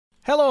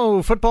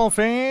Hello, football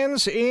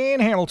fans in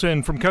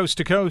Hamilton from coast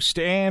to coast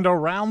and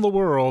around the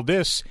world.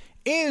 This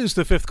is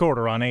the fifth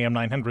quarter on AM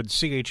 900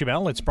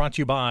 CHML. It's brought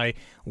to you by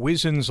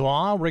Wizen's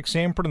Law. Rick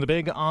Zamperin in the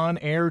big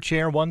on-air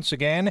chair once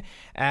again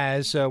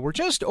as we're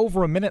just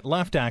over a minute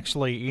left,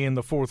 actually, in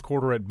the fourth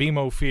quarter at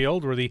BMO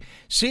Field, where the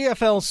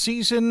CFL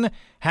season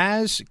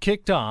has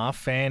kicked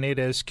off, and it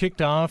has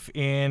kicked off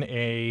in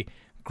a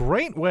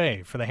great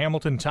way for the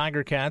Hamilton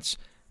Ticats.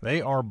 They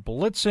are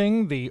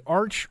blitzing the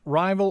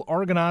arch-rival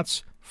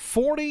Argonauts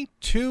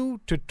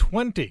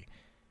 42-20.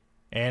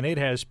 And it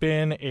has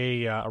been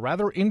a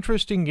rather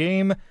interesting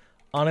game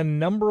on a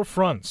number of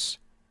fronts.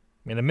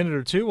 In a minute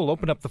or two, we'll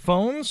open up the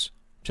phones,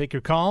 take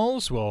your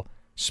calls, we'll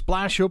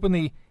splash open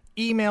the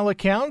email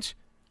account,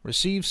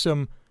 receive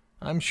some,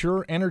 I'm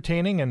sure,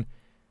 entertaining and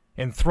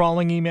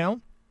enthralling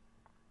email.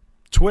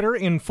 Twitter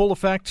in full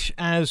effect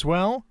as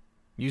well.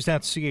 Use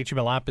that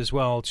CHML app as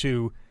well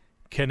to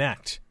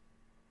connect.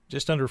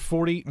 Just under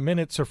 40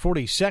 minutes or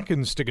 40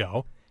 seconds to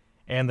go.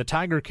 And the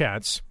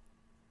Ticats,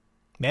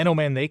 man, oh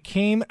man, they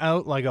came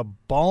out like a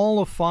ball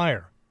of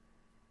fire.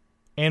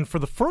 And for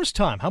the first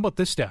time, how about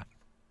this stat?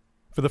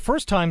 For the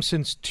first time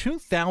since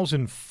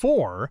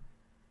 2004,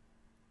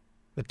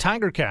 the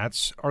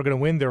Ticats are going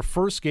to win their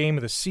first game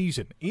of the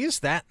season.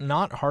 Is that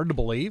not hard to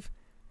believe?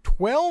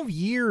 12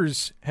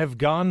 years have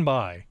gone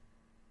by.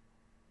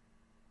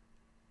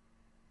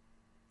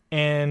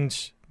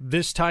 And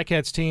this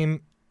Ticats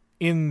team,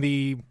 in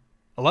the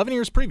 11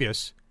 years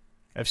previous,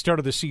 have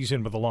started the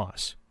season with a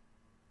loss.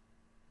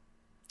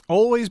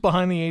 Always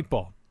behind the eight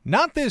ball.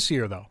 Not this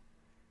year, though.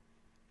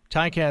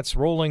 Ticats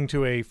rolling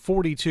to a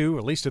 42,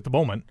 at least at the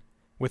moment,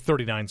 with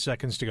 39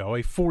 seconds to go,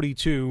 a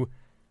 42-20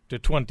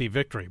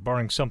 victory,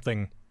 barring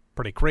something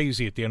pretty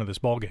crazy at the end of this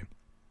ballgame.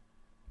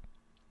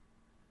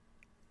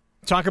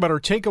 Talk about our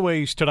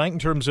takeaways tonight in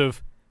terms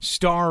of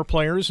star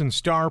players and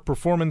star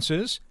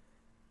performances.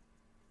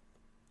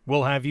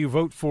 We'll have you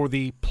vote for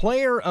the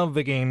player of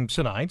the game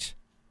tonight.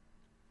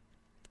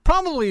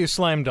 Probably a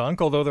slam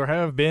dunk, although there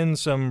have been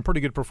some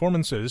pretty good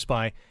performances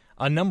by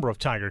a number of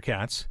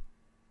Ticats.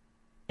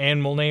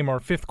 And we'll name our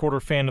fifth quarter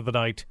fan of the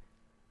night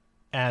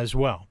as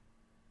well.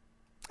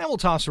 And we'll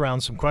toss around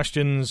some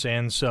questions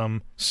and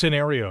some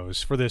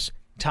scenarios for this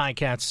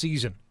Ticats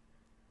season.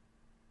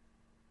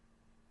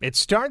 It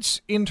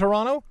starts in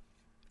Toronto,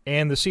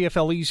 and the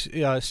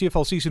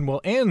CFL season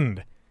will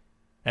end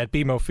at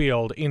BMO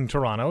Field in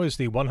Toronto as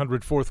the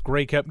 104th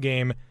Grey Cup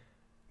game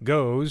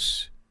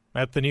goes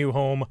at the new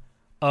home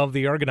of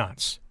the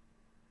Argonauts.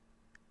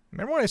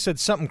 Remember when I said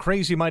something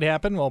crazy might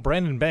happen? Well,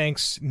 Brandon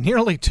Banks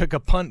nearly took a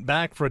punt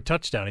back for a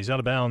touchdown. He's out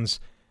of bounds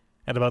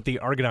at about the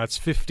Argonauts'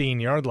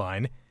 15-yard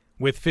line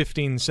with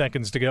 15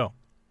 seconds to go.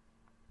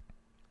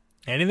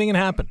 Anything can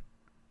happen.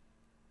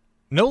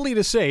 No lead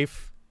is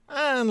safe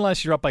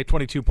unless you're up by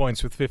 22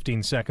 points with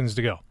 15 seconds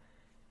to go.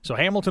 So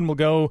Hamilton will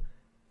go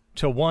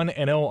to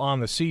 1-0 on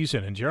the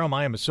season, and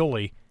Jeremiah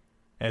Masoli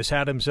has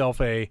had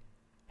himself a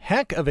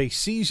heck of a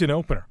season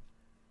opener.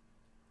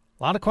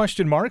 A lot of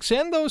question marks,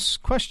 and those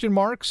question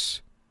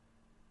marks,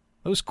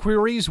 those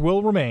queries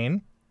will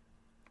remain.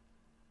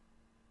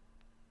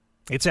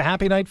 It's a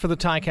happy night for the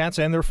Ticats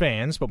and their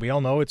fans, but we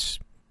all know it's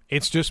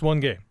just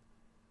one game.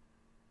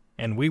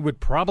 And we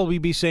would probably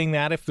be saying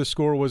that if the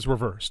score was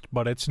reversed,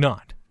 but it's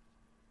not.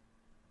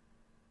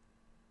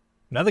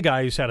 Another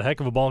guy who's had a heck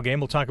of a ball game,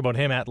 we'll talk about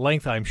him at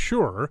length, I'm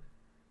sure,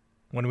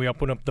 when we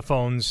open up the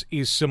phones,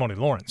 is Simone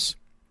Lawrence.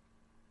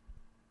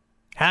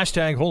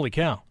 Hashtag holy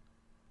cow.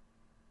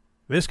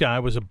 This guy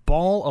was a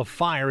ball of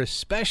fire,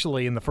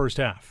 especially in the first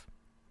half.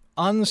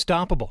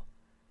 Unstoppable.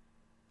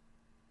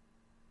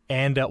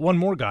 And one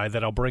more guy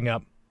that I'll bring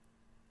up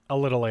a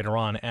little later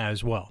on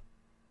as well.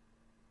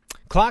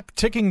 Clock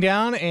ticking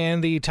down,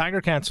 and the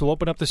Ticats will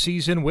open up the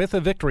season with a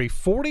victory.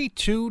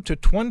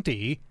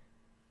 42-20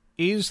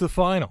 is the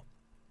final.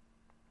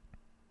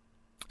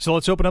 So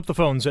let's open up the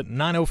phones at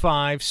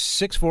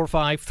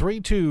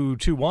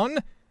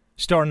 905-645-3221,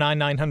 star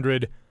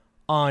 9900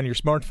 on your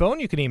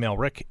smartphone. You can email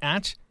Rick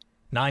at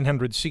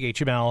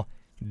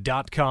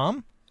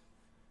 900CHML.com.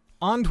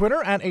 On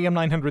Twitter at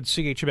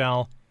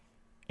AM900CHML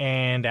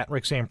and at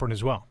Rick Zamperin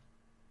as well.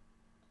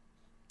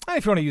 And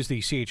if you want to use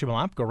the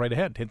CHML app, go right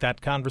ahead. Hit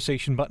that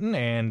conversation button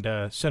and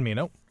send me a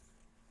note.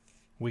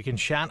 We can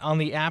chat on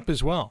the app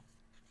as well.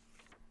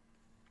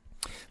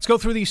 Let's go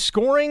through the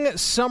scoring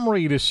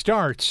summary to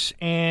start.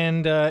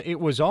 And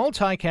it was all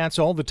Ticats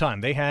all the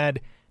time. They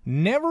had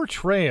never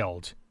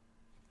trailed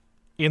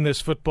in this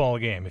football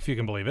game, if you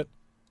can believe it.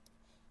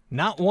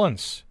 Not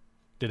once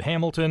did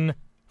Hamilton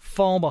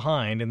fall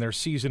behind in their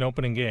season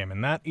opening game,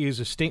 and that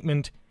is a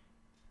statement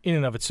in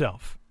and of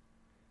itself.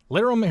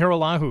 Liram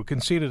Hiralahu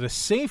conceded a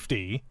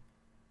safety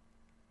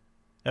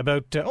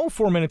about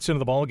 4 minutes into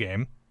the ball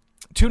game,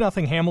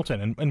 2-0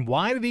 Hamilton. And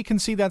why did he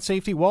concede that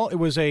safety? Well, it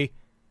was a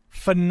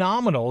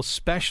phenomenal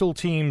special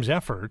teams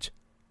effort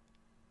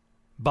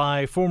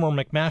by former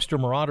McMaster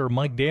Marauder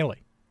Mike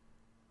Daly,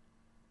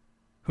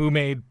 who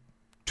made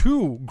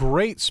two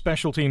great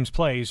special teams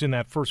plays in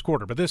that first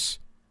quarter. But this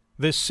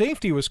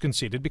safety was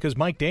conceded because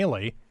Mike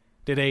Daly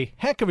did a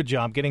heck of a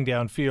job getting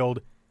downfield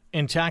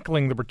and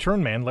tackling the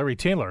return man, Larry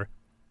Taylor,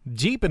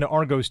 deep into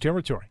Argos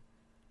territory.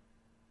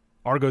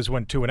 Argos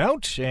went 2 and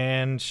out,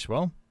 and,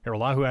 well,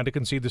 Hiralahu had to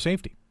concede the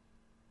safety.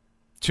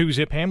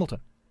 2-zip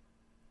Hamilton.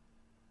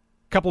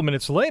 A couple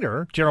minutes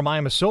later,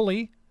 Jeremiah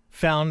Masoli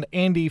found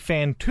Andy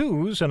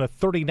Fantuz on a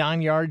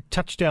 39-yard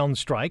touchdown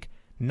strike,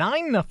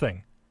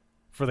 9-0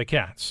 for the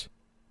Cats.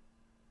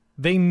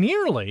 They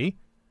nearly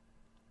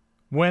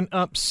went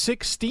up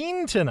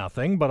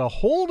 16-0, but a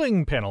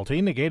holding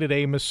penalty negated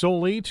a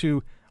Masoli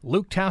to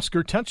Luke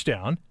Tasker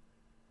touchdown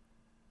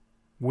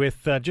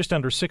with just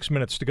under 6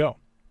 minutes to go.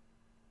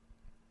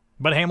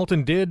 But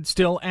Hamilton did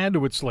still add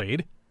to its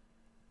lead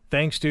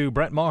thanks to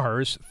Brett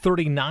Maher's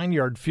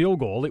 39-yard field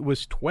goal. It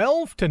was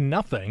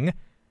 12-0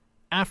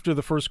 after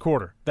the first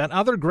quarter. That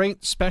other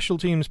great special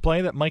teams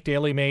play that Mike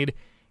Daly made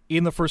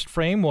in the first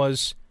frame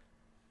was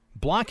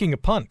blocking a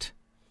punt.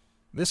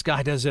 This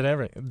guy does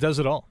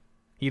it all.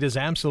 He does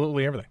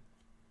absolutely everything.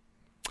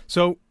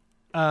 So,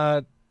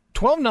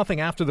 12-0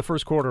 after the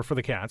first quarter for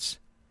the Cats,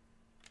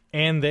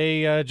 and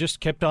they just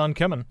kept on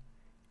coming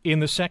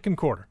in the second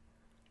quarter.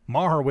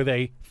 Maher with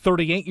a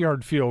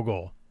 38-yard field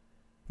goal,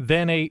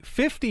 then a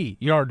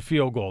 50-yard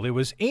field goal. It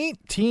was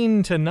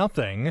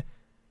 18-0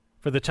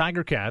 for the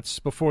Tiger Cats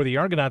before the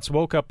Argonauts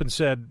woke up and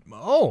said,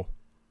 "Oh,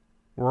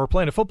 we're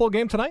playing a football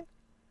game tonight?"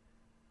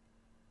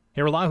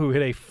 Hiralahu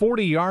hit a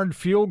 40-yard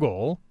field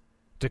goal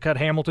to cut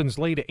Hamilton's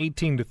lead to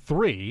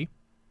 18-3.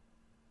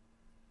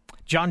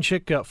 John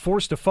Chick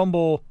forced a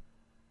fumble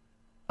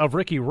of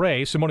Ricky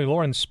Ray. Simone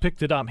Lawrence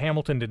picked it up.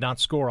 Hamilton did not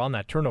score on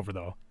that turnover,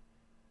 though.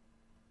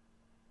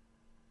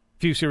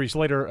 A few series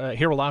later,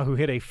 Hiralahu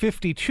hit a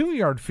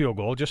 52-yard field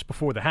goal just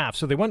before the half.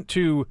 So they went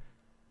to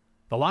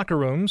the locker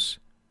rooms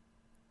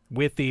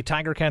with the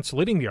Tiger Cats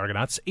leading the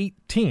Argonauts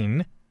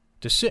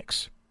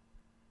 18-6.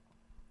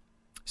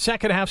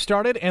 Second half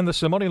started, and the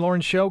Simone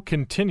Lawrence show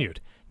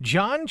continued.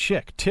 John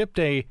Chick tipped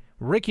a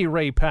Ricky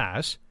Ray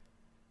pass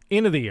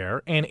into the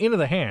air and into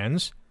the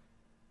hands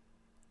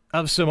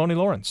of Simone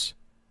Lawrence.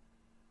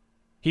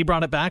 He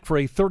brought it back for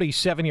a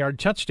 37-yard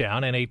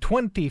touchdown and a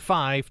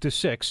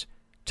 25-6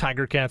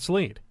 Tiger Cats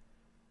lead.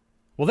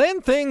 Well,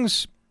 then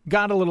things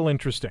got a little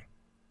interesting.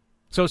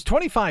 So it's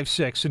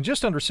 25-6, and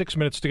just under 6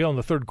 minutes to go in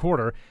the third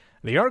quarter,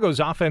 the Argos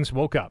offense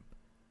woke up.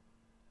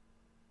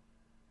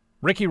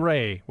 Ricky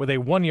Ray with a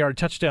 1-yard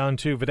touchdown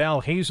to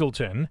Vidal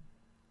Hazelton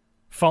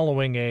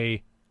following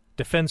a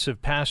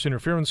defensive pass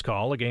interference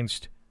call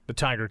against the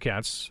Tiger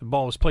Cats. The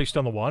ball was placed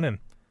on the 1, and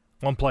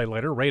one play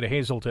later, Ray to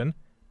Hazelton,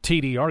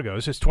 TD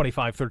Argos, is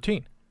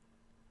 25-13.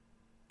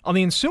 On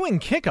the ensuing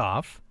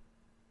kickoff,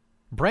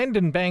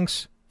 Brandon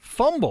Banks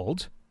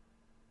fumbled.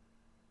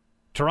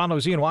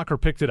 Toronto's Ian Walker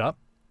picked it up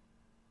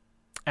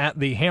at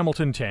the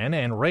Hamilton 10,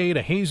 and Ray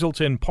to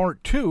Hazelton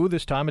part 2,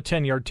 this time a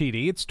 10-yard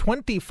TD. It's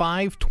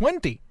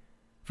 25-20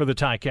 for the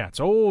Ticats.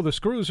 Oh, the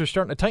screws are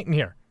starting to tighten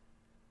here.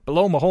 But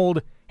lo and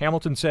behold,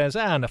 Hamilton says,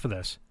 enough of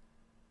this.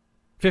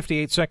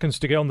 58 seconds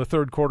to go in the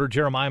third quarter.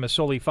 Jeremiah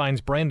Masoli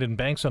finds Brandon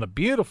Banks on a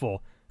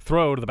beautiful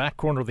throw to the back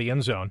corner of the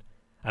end zone.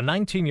 A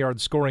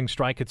 19-yard scoring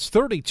strike. It's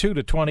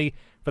 32-20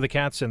 for the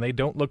Cats, and they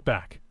don't look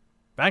back.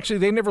 Actually,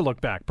 they never look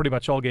back pretty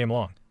much all game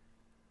long.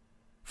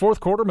 Fourth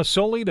quarter,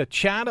 Masoli to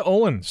Chad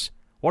Owens.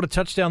 What a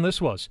touchdown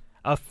this was.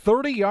 A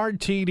 30-yard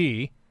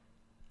TD.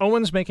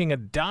 Owens making a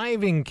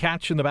diving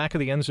catch in the back of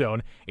the end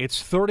zone.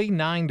 It's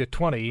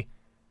 39-20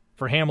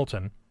 for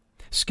Hamilton.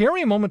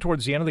 Scary moment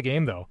towards the end of the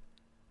game, though.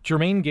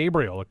 Jermaine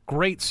Gabriel, a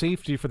great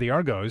safety for the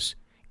Argos,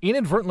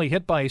 inadvertently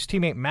hit by his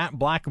teammate Matt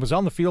Black and was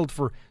on the field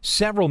for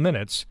several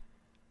minutes.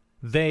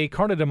 They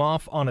carted him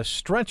off on a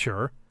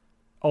stretcher,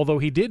 although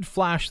he did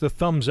flash the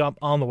thumbs up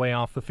on the way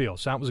off the field.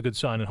 So that was a good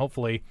sign, and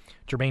hopefully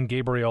Jermaine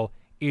Gabriel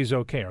is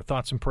okay. Our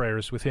thoughts and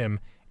prayers with him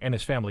and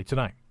his family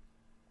tonight.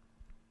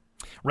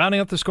 Rounding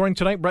up the scoring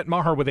tonight, Brett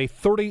Maher with a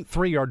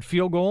 33-yard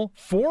field goal,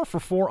 4 for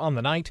 4 on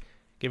the night,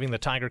 giving the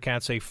Tiger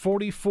Cats a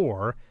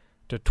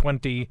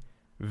 44-20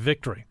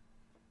 victory.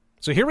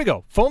 So here we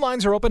go. Phone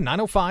lines are open,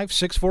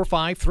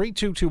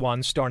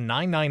 905-645-3221, star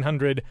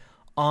 9900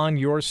 on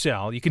your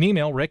cell. You can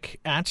email Rick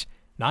at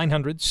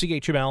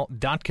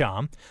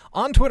 900chml.com,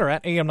 on Twitter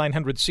at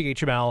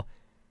AM900chml,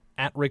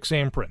 at Rick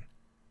Zamperin.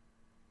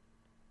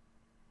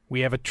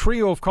 We have a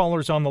trio of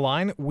callers on the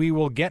line. We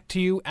will get to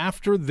you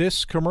after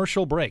this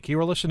commercial break. You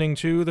are listening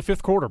to The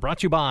Fifth Quarter, brought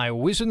to you by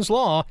Wizen's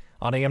Law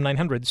on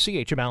AM900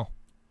 CHML.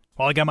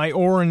 Well, I got my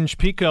orange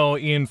Pico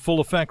in full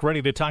effect, ready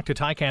to talk to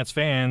Ticats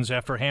fans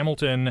after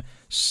Hamilton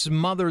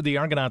smothered the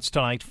Argonauts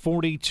tonight,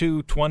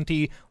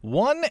 42-20,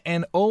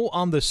 1-0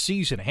 on the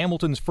season.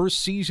 Hamilton's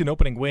first season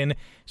opening win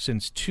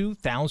since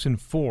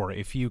 2004,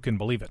 if you can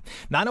believe it.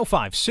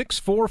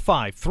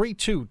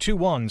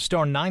 905-645-3221,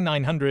 star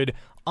 9900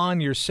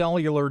 on your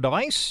cellular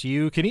device.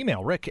 You can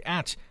email Rick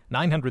at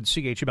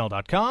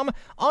 900chml.com,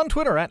 on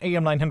Twitter at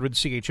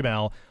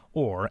AM900chml,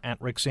 or at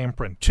Rick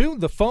Zamperin. To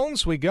the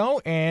phones we go,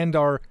 and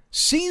our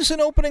season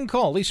opening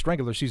call, at least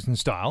regular season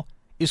style,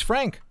 is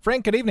Frank.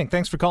 Frank, good evening.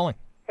 Thanks for calling.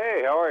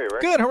 Hey, how are you,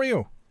 Rick? Good, how are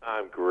you?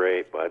 I'm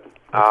great, bud.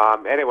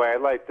 Anyway, I'd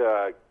like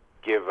to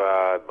give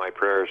my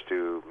prayers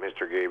to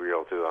Mr.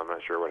 Gabriel, too. I'm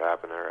not sure what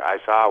happened there. I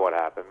saw what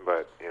happened,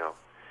 but,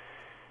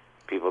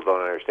 people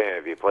don't understand.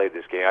 If you played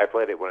this game, I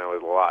played it when I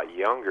was a lot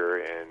younger,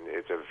 and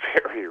it's a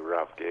very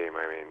rough game.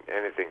 I mean,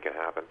 anything can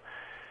happen.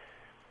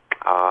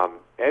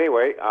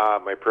 Anyway,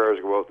 my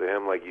prayers go out to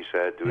him, like you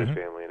said, to his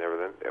family and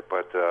everything,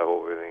 but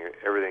hope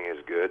everything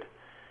is good.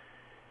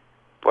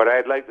 But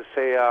I'd like to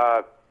say,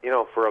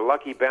 for a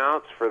lucky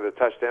bounce for the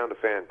touchdown to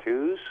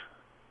Fantus,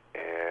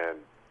 and,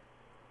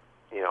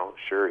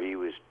 sure, he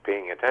was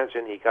paying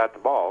attention. He caught the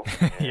ball.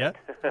 Yeah,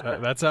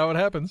 that's how it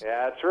happens.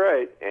 Yeah, that's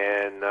right.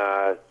 And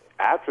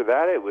after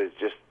that, it was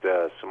just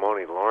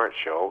Simone Lawrence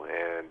show,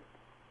 and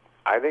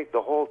I think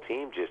the whole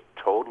team just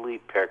totally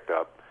picked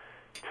up,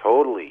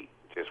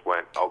 just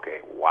went, okay,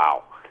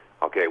 wow.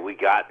 Okay, we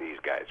got these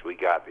guys,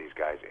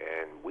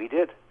 and we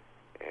did.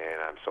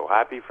 And I'm so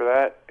happy for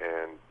that,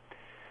 and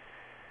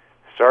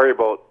sorry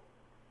about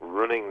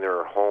ruining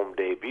their home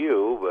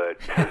debut, but...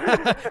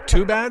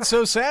 Too bad,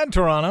 so sad,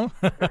 Toronto.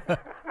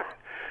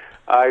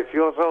 I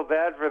feel so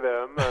bad for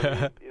them,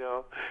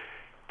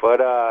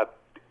 But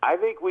I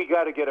think we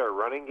got to get our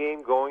running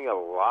game going a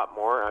lot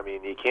more. I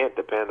mean, you can't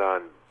depend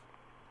on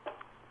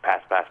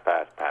pass.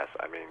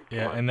 I mean,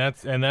 yeah, and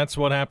that's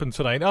what happened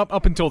tonight,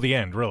 up until the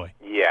end, really.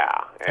 Yeah.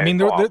 I mean,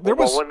 there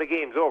was... when the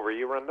game's over,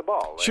 you run the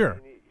ball. Sure.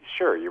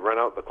 Sure, you run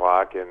out the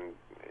clock, and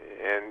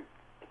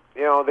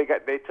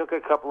they took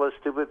a couple of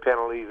stupid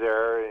penalties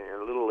there,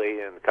 and a little late,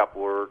 and a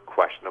couple were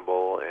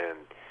questionable,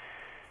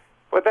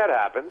 but that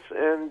happens.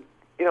 And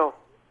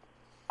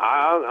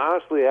I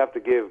honestly have to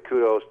give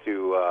kudos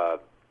to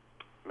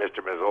Mr.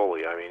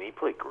 Mazzoli. I mean, he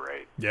played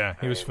great. Yeah,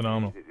 he was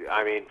phenomenal.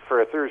 I mean, for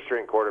a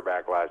third-string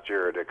quarterback last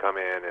year to come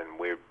in, and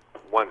we're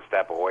one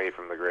step away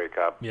from the Grey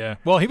Cup. Yeah,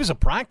 well, he was a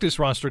practice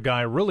roster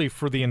guy, really,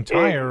 for the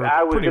entire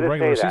I was pretty going to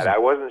regular say that. season. I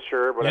wasn't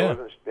sure, but Yeah. I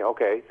wasn't.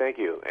 Okay, thank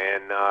you.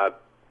 And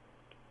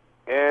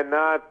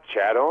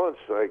Chad Owens,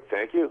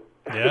 thank you.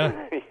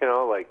 Yeah.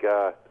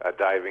 A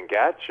diving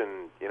catch,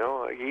 and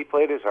he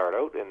played his heart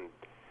out, and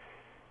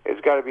it's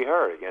got to be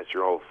hard against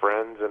your old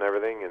friends and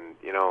everything, and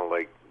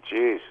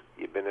geez,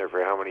 you've been there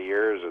for how many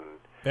years? And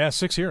yeah,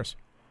 6 years.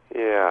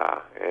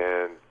 Yeah,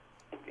 and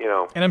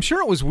And I'm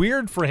sure it was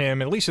weird for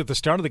him, at least at the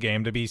start of the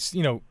game, to be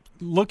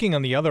looking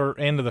on the other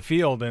end of the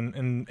field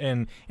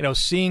and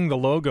seeing the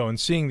logo and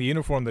seeing the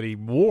uniform that he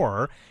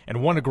wore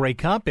and won a Grey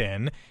Cup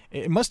in.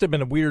 It must have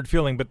been a weird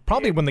feeling, but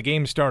probably when the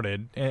game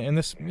started, and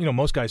this,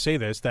 most guys say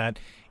this, that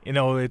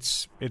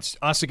it's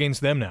us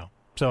against them now.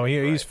 So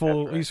he's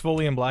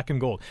fully in black and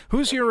gold.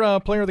 Who's your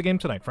player of the game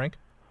tonight, Frank?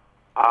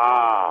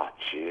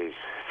 Jeez.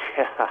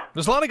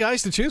 There's a lot of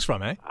guys to choose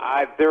from, eh?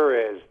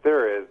 There is.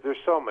 There's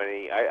so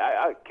many.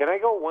 Can I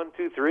go 1,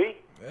 2, 3?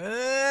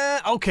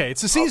 Okay,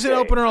 it's a season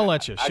opener. I'll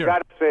let you. Sure. I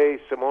got to say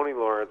Simone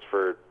Lawrence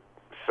for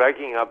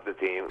psyching up the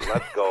team.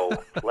 Let's go.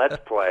 Let's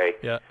play.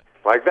 Yeah.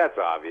 That's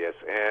obvious.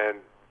 And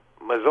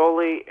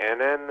Mazzoli,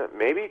 and then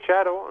maybe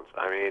Chad Owens.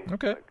 I mean,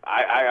 okay.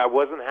 I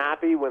wasn't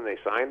happy when they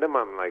signed him.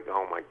 I'm like,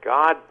 oh my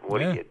God,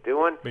 what are you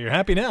doing? But you're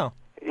happy now.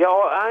 Hey,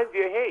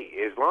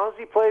 as long as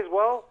he plays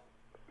well,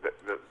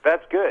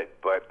 that's good.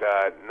 But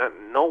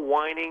no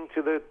whining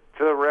to the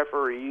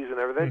referees and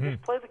everything.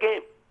 Just play the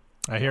game.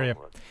 I hear you.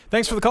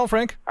 Thanks for the call,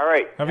 Frank. All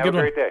right. Have a good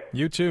great day.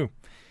 You too.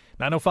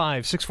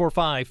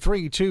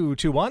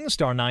 905-645-3221,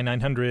 star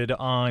 9900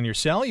 on your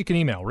cell. You can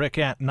email Rick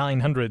at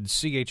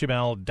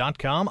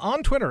 900CHML.com,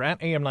 on Twitter at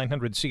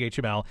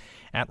AM900CHML,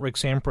 at Rick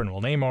Zamperin. We'll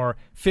name our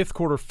fifth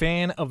quarter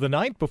fan of the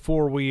night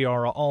before we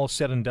are all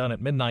said and done at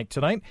midnight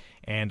tonight,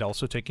 and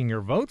also taking your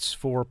votes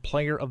for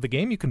player of the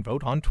game. You can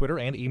vote on Twitter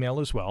and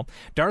email as well.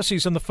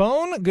 Darcy's on the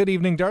phone. Good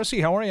evening,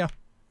 Darcy. How are you?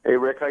 Hey,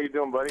 Rick. How you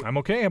doing, buddy? I'm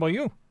okay. How about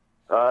you?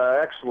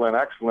 Excellent.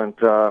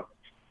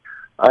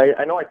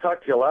 I know I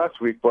talked to you last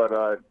week, but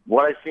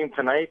what I seen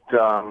tonight,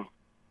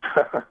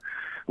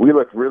 we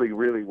looked really,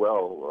 really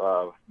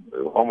well.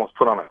 Almost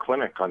put on a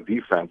clinic on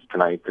defense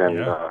tonight, and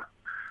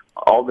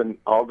all the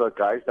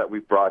guys that we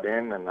brought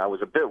in. And I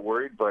was a bit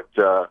worried, but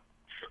I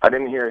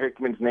didn't hear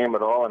Hickman's name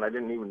at all, and I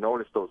didn't even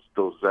notice those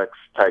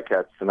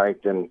ex-Ticats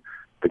tonight. And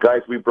the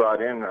guys we brought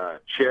in,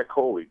 Chick,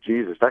 holy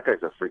Jesus, that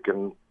guy's a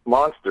freaking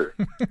monster.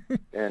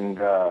 And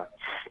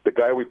the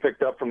guy we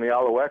picked up from the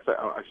Alouettes,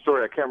 I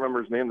can't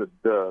remember his name,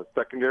 the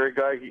secondary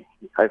guy,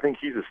 I think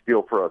he's a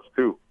steal for us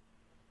too.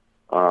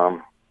 I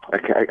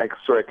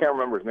can't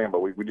remember his name, but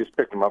we just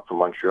picked him up from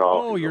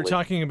Montreal. Oh, you're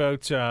talking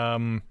about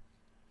Ellis.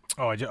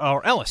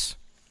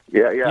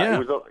 Yeah.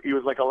 He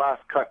was like a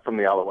last cut from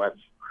the Alouettes.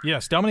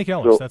 Yes, Dominic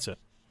Ellis, that's it.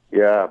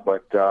 Yeah,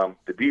 but the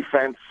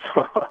defense,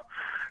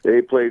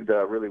 they played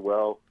really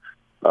well.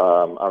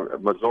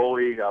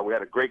 Mazzoli, we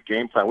had a great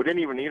game plan. We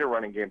didn't even need a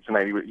running game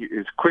tonight.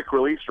 His quick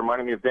release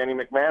reminded me of Danny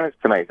McManus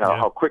tonight.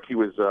 How quick he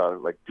was,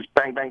 just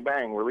bang, bang,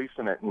 bang,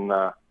 releasing it, and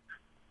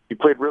he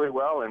played really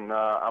well. And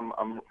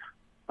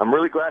I'm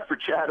really glad for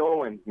Chad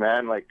Owens,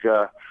 man.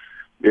 The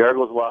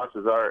Argos loss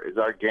is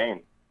our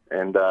game.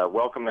 And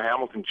welcome to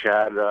Hamilton,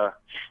 Chad.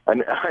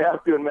 And I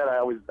have to admit,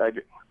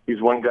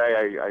 he's one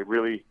guy I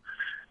really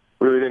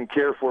didn't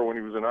care for when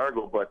he was in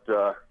Argo, but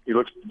he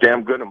looks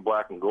damn good in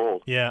black and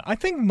gold. Yeah, I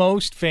think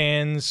most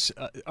fans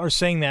are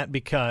saying that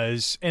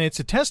because, and it's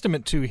a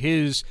testament to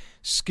his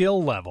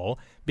skill level,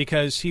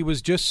 because he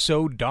was just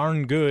so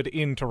darn good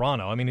in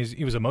Toronto. I mean,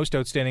 he was a most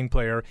outstanding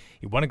player.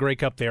 He won a Grey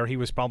Cup there. He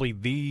was probably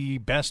the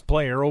best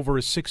player over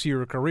his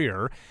 6-year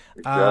career.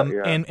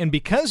 Yeah. And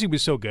because he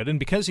was so good, and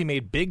because he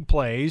made big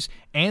plays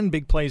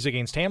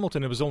against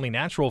Hamilton, it was only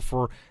natural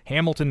for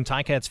Hamilton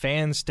Ticats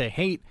fans to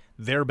hate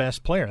their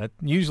best player. That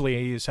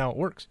usually is how it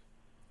works.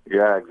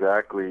 Yeah,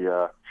 exactly.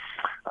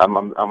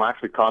 I'm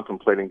actually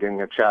contemplating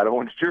getting a Chad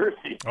Owens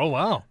jersey. Oh,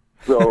 wow.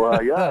 So,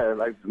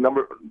 like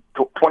number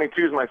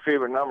 22 is my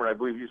favorite number. I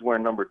believe he's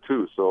wearing number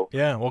 2. So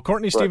yeah, well,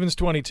 Courtney Stevens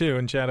 22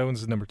 and Chad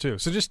Owens is number 2.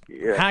 So just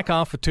hack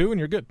off a 2 and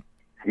you're good.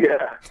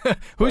 Yeah.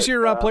 Who's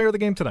your player of the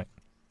game tonight?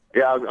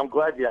 Yeah, I'm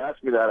glad you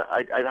asked me that.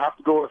 I'd have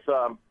to go with,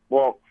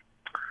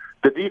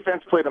 the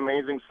defense played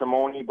amazing,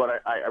 Simone,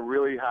 but I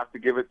really have to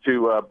give it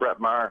to Brett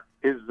Maher.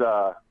 His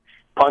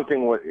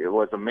punting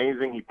was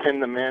amazing. He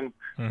pinned them in.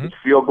 Mm-hmm. His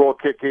field goal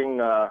kicking.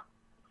 4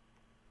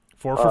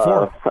 for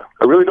 4.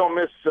 I really don't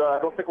miss. I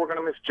don't think we're going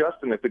to miss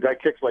Justin if the guy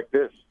kicks like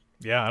this.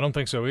 Yeah, I don't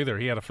think so either.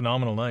 He had a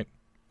phenomenal night.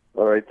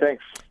 All right,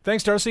 thanks.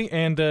 Thanks, Darcy,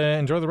 and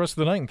enjoy the rest of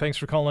the night. And thanks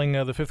for calling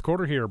the fifth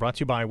quarter here. Brought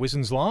to you by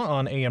Wizen's Law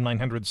on AM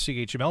 900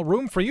 CHML.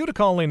 Room for you to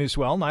call in as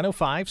well.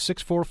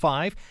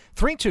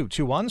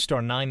 905-645-3221,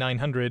 star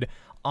 9900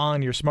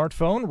 on your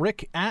smartphone.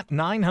 Rick at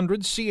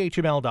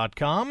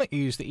 900CHML.com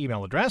is the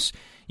email address.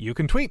 You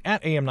can tweet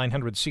at AM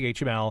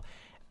 900CHML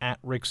at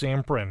Rick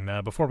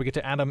Zamperin. Before we get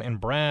to Adam and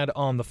Brad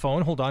on the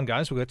phone, hold on,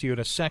 guys. We'll get to you in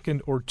a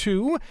second or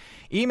two.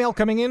 Email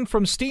coming in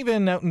from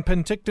Stephen out in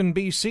Penticton,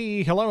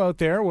 BC. Hello out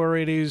there, where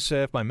it is,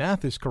 if my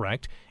math is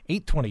correct,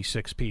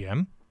 8:26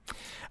 p.m.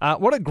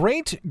 What a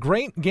great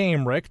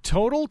game, Rick.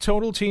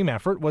 Total team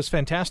effort. Was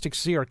fantastic to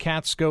see our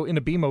Cats go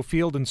into BMO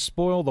Field and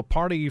spoil the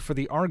party for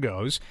the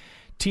Argos.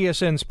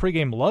 TSN's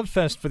pregame love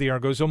fest for the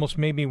Argos almost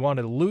made me want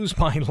to lose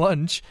my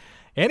lunch.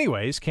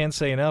 Anyways, can't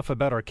say enough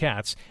about our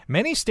Cats.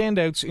 Many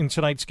standouts in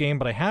tonight's game,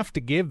 but I have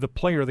to give the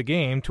player of the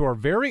game to our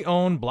very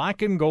own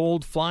black and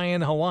gold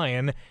flying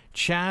Hawaiian,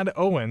 Chad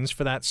Owens,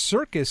 for that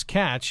circus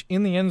catch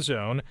in the end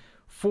zone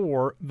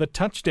for the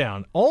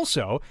touchdown.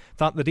 Also,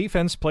 thought the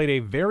defense played a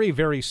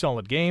very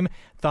solid game.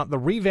 Thought the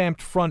revamped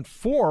front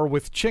four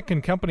with Chick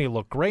and company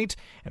looked great.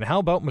 And how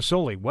about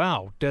Masoli?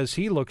 Wow, does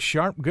he look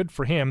sharp? Good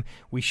for him.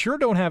 We sure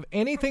don't have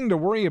anything to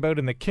worry about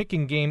in the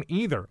kicking game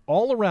either.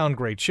 All around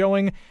great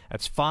showing.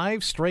 That's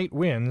 5 straight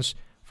wins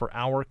for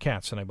our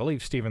Cats. And I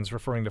believe Stephen's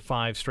referring to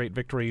 5 straight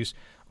victories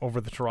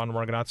over the Toronto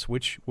Argonauts,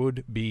 which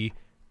would be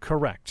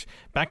correct.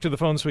 Back to the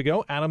phones we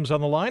go. Adam's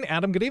on the line.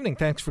 Adam, good evening.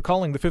 Thanks for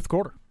calling the fifth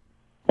quarter.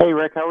 Hey,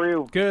 Rick, how are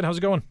you? Good. How's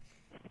it going?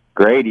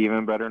 Great.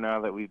 Even better now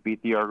that we've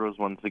beat the Argos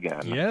once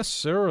again. Yes,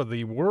 sir.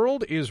 The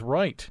world is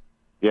right.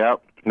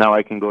 Yep. Now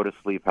I can go to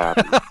sleep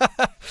happy.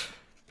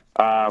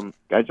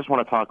 I just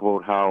want to talk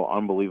about how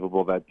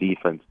unbelievable that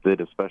defense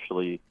did,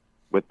 especially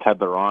with Ted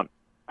Laurent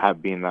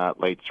being that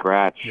late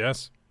scratch.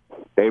 Yes.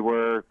 They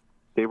were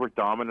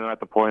dominant at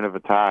the point of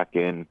attack,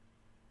 and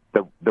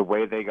the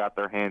way they got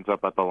their hands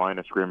up at the line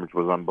of scrimmage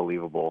was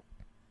unbelievable.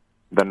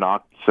 The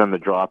knocks and the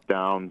drop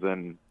downs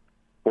and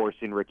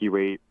forcing Ricky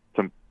Ray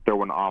to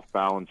throw an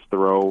off-balance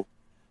throw,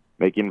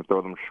 making him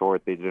throw them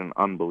short. They did an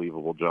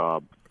unbelievable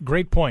job.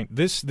 Great point.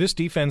 This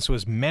defense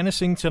was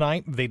menacing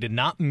tonight. They did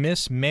not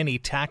miss many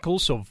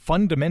tackles, so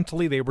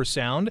fundamentally they were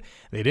sound.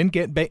 They didn't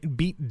get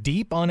beat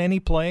deep on any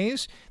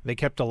plays. They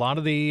kept a lot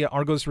of the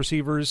Argos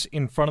receivers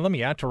in front of them.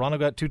 Yeah, Toronto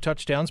got 2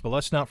 touchdowns, but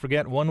let's not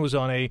forget one was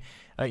on a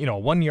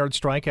 1-yard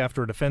strike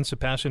after a defensive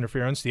pass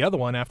interference. The other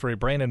one after a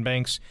Brandon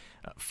Banks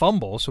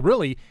fumble. So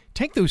really,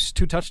 take those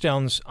 2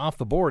 touchdowns off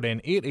the board,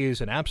 and it is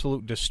an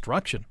absolute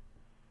destruction.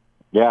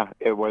 Yeah,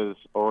 it was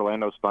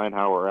Orlando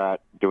Steinhauer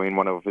doing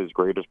one of his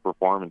greatest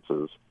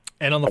performances.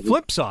 And on the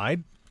flip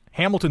side,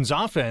 Hamilton's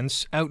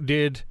offense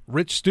outdid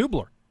Rich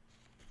Stubler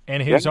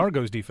and his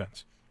Argos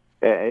defense.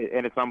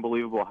 And it's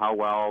unbelievable how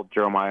well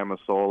Jeremiah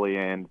Masoli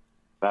and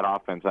that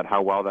offense,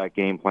 how well that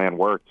game plan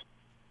worked.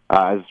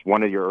 As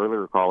one of your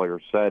earlier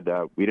callers said,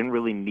 we didn't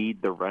really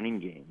need the running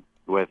game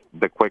with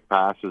the quick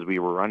passes we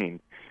were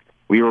running.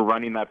 We were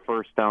running that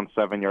first down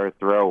 7-yard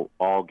throw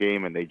all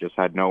game, and they just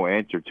had no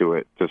answer to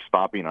it, to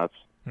stopping us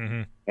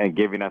and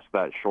giving us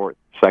that short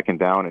second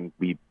down, and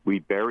we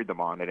buried them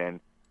on it.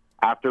 And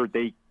after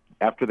they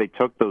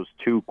took those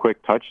 2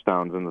 quick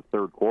touchdowns in the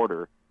third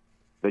quarter,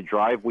 the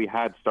drive we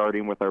had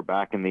starting with our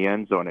back in the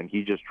end zone, and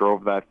he just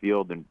drove that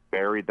field and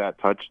buried that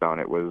touchdown.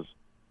 It was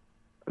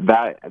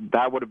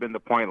that would have been the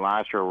point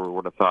last year where we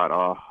would have thought,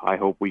 oh, I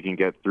hope we can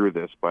get through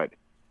this, but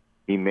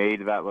he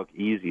made that look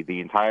easy.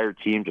 The entire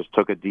team just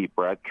took a deep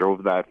breath,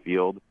 drove that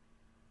field,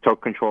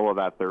 took control of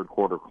that third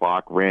quarter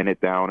clock, ran it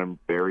down,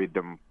 and buried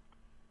them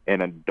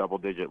in a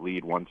double-digit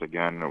lead once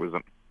again. It was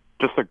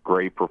just a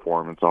great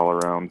performance all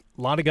around.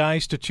 A lot of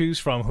guys to choose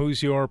from.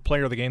 Who's your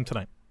player of the game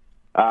tonight?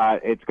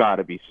 It's got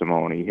to be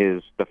Simone.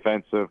 His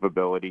defensive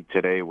ability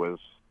today was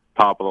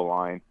top of the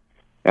line.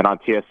 And on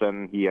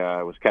TSN, he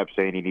was kept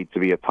saying he needs to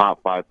be a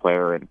top 5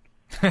 player, and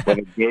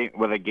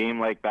With a game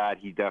like that,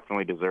 he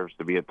definitely deserves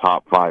to be a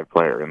top 5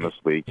 player in this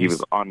league. He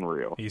was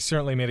unreal. He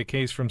certainly made a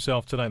case for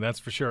himself tonight, that's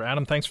for sure.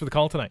 Adam, thanks for the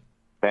call tonight.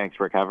 Thanks,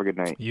 Rick. Have a good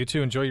night. You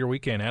too. Enjoy your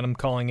weekend. Adam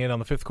calling in on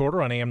the fifth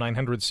quarter on AM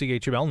 900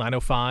 CHML,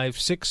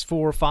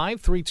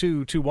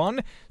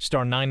 905-645-3221,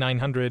 star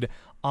 9900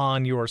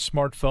 on your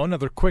smartphone.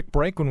 Another quick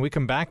break. When we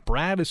come back,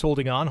 Brad is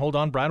holding on. Hold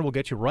on, Brad. We'll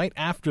get you right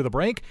after the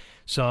break.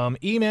 Some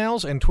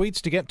emails and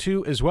tweets to get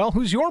to as well.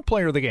 Who's your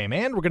player of the game?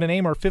 And we're going to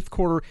name our fifth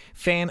quarter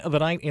fan of the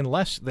night in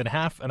less than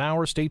half an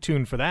hour. Stay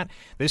tuned for that.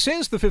 This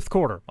is the fifth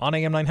quarter on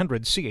AM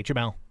 900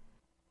 CHML.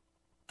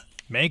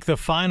 Make the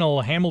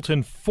final,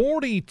 Hamilton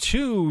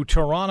 42,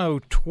 Toronto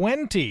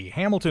 20.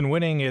 Hamilton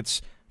winning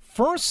its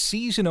first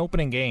season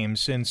opening game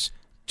since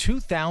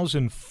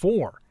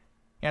 2004.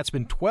 Yeah, it's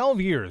been 12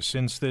 years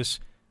since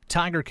this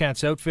Tiger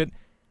Cats outfit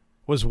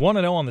was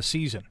 1-0 on the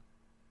season.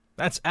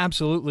 That's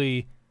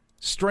absolutely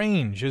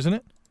strange, isn't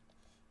it?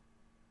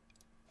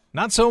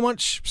 Not so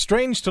much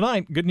strange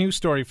tonight. Good news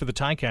story for the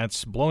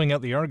Ticats, blowing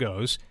out the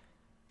Argos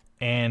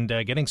and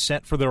getting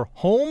set for their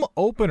home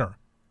opener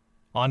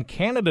on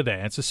Canada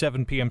Day. It's a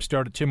 7 p.m.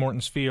 start at Tim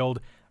Hortons Field.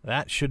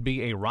 That should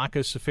be a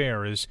raucous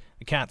affair as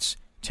the Cats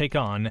take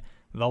on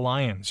the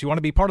Lions. You want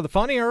to be part of the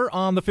fun here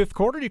on the fifth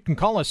quarter? You can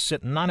call us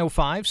at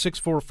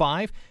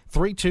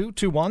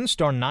 905-645-3221,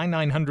 star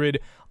 9900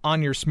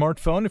 on your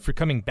smartphone. If you're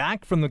coming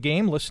back from the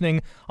game,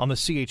 listening on the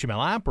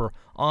CHML app or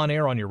on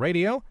air on your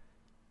radio,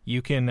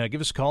 you can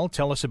give us a call.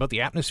 Tell us about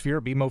the atmosphere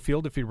at BMO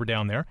Field if you were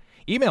down there.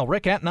 Email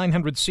rick at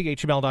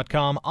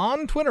 900chml.com,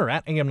 on Twitter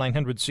at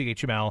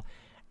AM900CHML,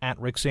 at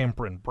Rick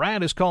Zamperin.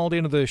 Brad has called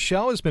into the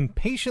show, has been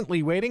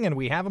patiently waiting, and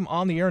we have him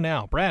on the air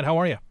now. Brad, how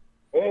are you?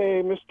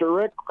 Hey, Mr.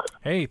 Rick.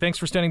 Hey, thanks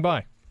for standing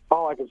by.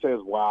 All I can say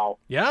is wow.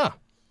 Yeah.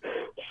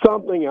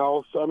 Something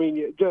else. I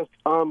mean, just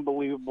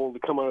unbelievable to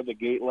come out of the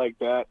gate like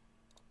that.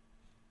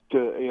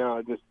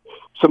 Just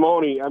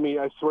Simone. I mean,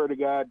 I swear to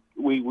God,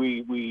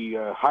 we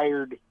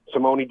hired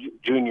Simone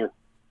Jr.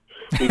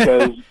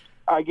 because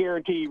I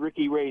guarantee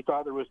Ricky Ray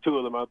thought there was two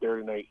of them out there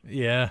tonight.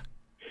 Yeah.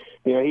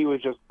 Yeah, he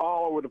was just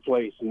all over the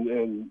place,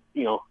 and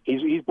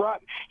he's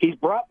brought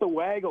the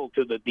waggle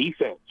to the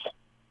defense.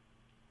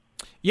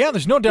 Yeah,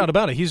 there's no doubt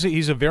about it.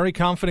 He's a very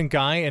confident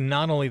guy, and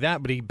not only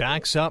that, but he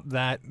backs up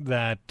that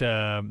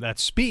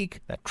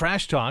speak, that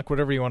trash talk,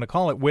 whatever you want to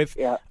call it, with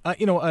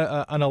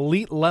an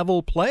elite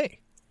level play.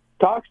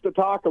 Talks the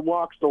talk and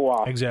walks the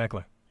walk.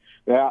 Exactly.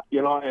 Yeah,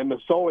 and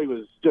Masoli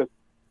was just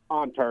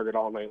on target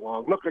all night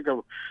long. Looked like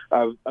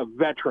a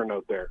veteran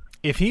out there.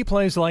 If he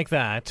plays like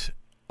that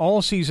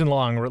all season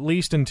long, or at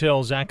least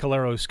until Zach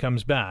Caleros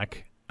comes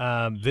back,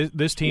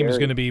 this team is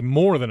going to be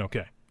more than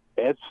okay.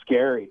 It's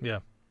scary. Yeah.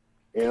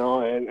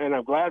 And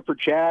I'm glad for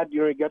Chad.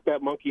 He got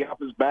that monkey off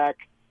his back,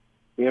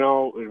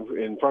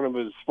 in front of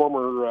his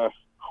former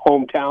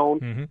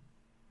hometown. Mm-hmm.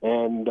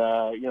 And,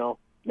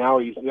 now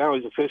he's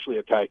officially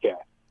a Ticat.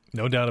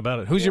 No doubt about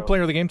it. Who's your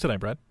player of the game tonight,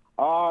 Brad?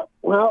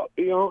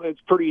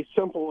 It's pretty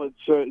simple.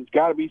 It's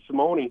got to be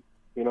Simone.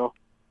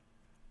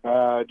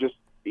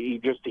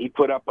 He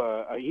put up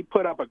a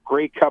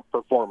Grey Cup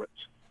performance.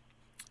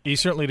 He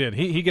certainly did.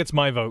 He gets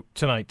my vote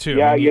tonight too.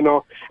 Yeah,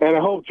 and I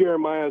hope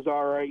Jeremiah's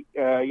all right.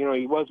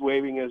 He was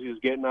waving as he was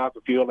getting off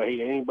the field. I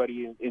hate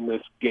anybody in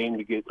this game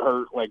to get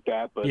hurt like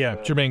that. But yeah,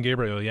 Jermaine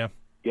Gabriel. Yeah.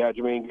 Yeah,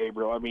 Jermaine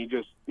Gabriel. I mean,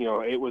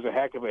 it was a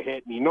heck of a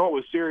hit, and it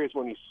was serious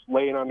when he's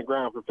laying on the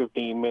ground for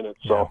 15 minutes.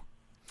 So.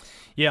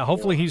 Yeah,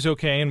 hopefully he's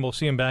okay, and we'll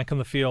see him back on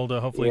the field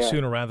hopefully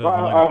sooner rather than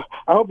later.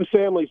 I hope his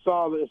family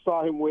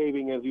saw him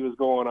waving as he was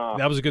going off.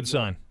 That was a good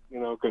sign.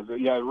 Because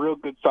a real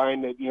good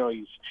sign that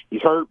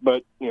he's hurt,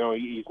 but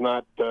he's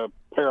not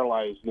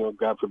paralyzed.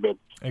 God forbid.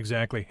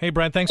 Exactly. Hey,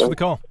 Brad, thanks for the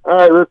call. All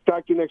right, Rick.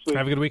 Talk to you next week.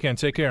 Have a good weekend.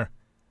 Take care.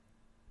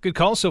 Good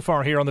call so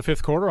far here on the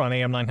fifth quarter on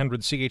AM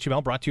 900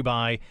 CHML, brought to you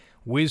by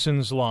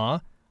Wizen's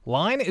Law.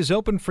 Line is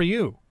open for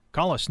you.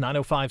 Call us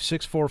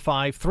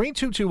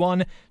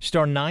 905-645-3221,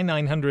 star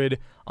 9900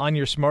 on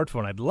your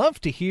smartphone. I'd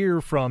love to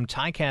hear from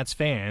Ticats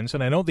fans,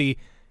 and I know the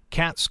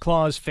Cats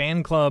Claws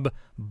fan club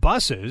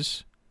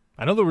buses.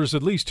 I know there was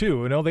at least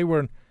two. They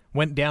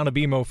went down to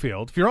BMO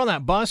Field. If you're on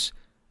that bus,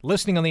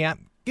 listening on the app,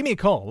 give me a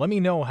call. Let me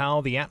know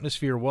how the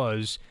atmosphere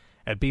was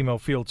at BMO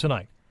Field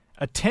tonight.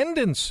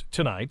 Attendance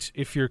tonight,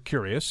 if you're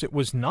curious, it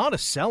was not a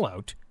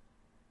sellout.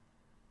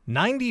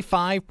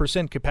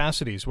 95%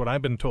 capacity is what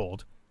I've been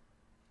told,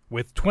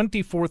 with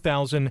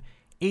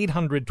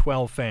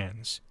 24,812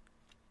 fans.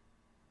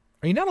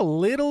 Are you not a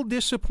little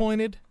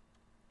disappointed?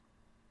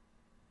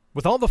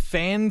 With all the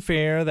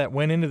fanfare that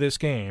went into this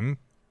game,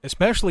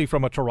 especially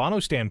from a Toronto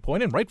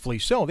standpoint, and rightfully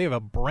so, they have a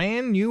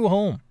brand new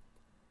home.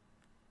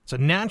 It's a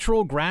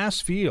natural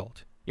grass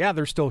field. Yeah,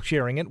 they're still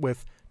sharing it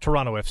with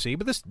Toronto FC,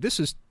 but this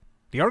is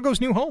the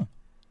Argos' new home.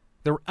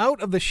 They're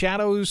out of the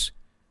shadows.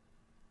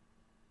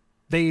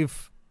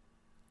 They've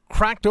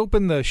cracked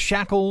open the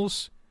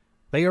shackles.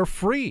 They are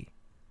free.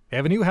 They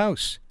have a new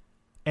house.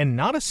 And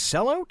not a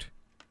sellout?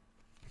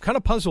 I'm kind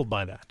of puzzled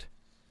by that.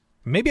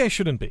 Maybe I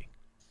shouldn't be.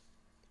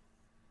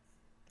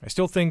 I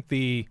still think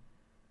the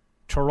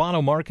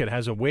Toronto market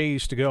has a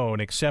ways to go in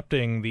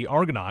accepting the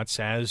Argonauts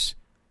as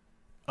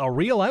a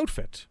real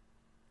outfit.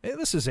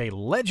 This is a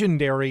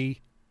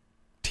legendary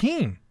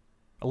team,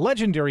 a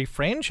legendary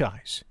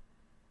franchise.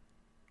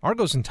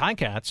 Argos and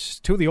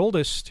Ticats, two of the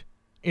oldest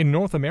in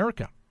North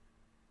America.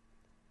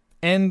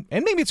 And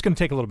maybe it's going to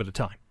take a little bit of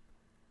time.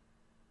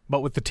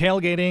 But with the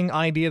tailgating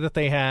idea that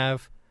they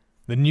have,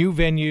 the new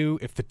venue,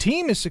 if the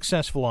team is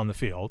successful on the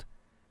field,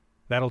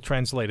 that'll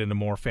translate into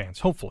more fans,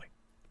 hopefully.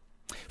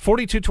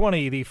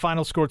 42-20, the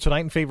final score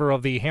tonight in favor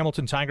of the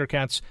Hamilton Tiger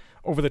Cats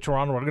over the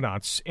Toronto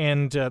Argonauts.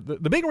 And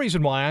the big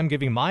reason why I'm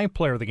giving my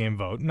player of the game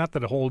vote, not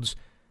that it holds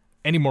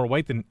any more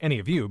weight than any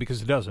of you,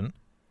 because it doesn't,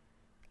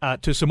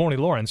 to Simone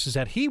Lawrence, is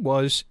that he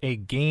was a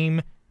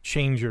game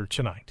changer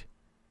tonight.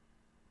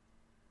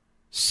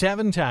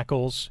 7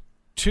 tackles,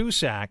 2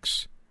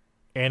 sacks,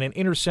 and an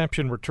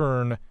interception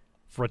return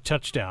for a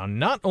touchdown.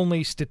 Not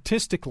only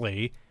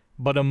statistically,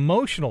 but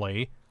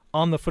emotionally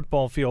on the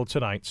football field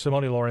tonight,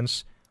 Simone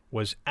Lawrence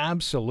was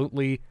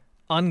absolutely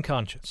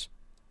unconscious.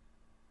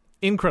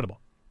 Incredible.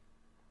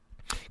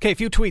 Okay, a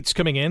few tweets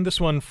coming in. This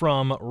one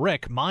from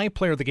Rick. My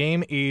player of the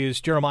game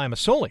is Jeremiah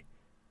Masoli.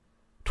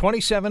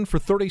 27 for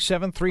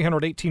 37,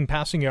 318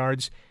 passing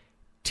yards,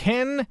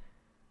 10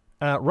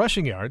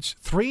 rushing yards,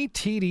 3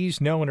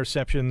 TDs, no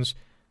interceptions.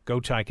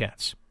 Go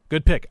Ticats.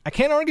 Good pick. I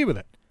can't argue with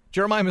it.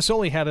 Jeremiah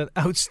Masoli had an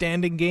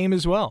outstanding game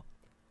as well.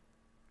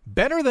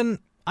 Better than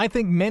I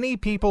think many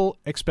people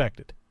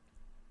expected.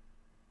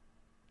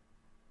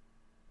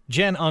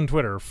 Jen on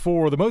Twitter,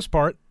 for the most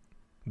part,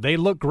 they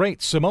look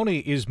great. Simone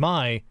is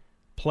my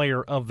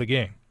player of the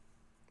game.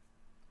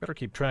 Better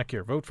keep track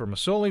here. Vote for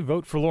Masoli,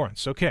 vote for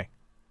Lawrence. Okay.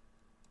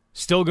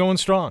 Still going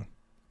strong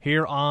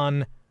here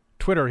on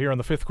Twitter, here in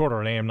the 5th quarter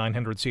at AM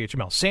 900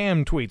 CHML.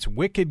 Sam tweets,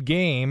 wicked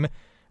game.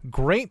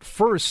 Great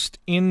first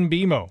in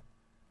BMO.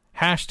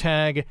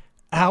 Hashtag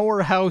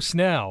our house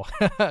now.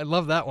 I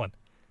love that one.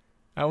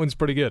 That one's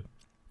pretty good.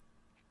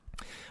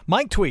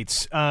 Mike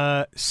tweets,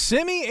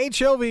 Simi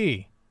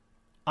HLV.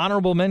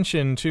 Honorable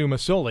mention to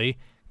Masoli.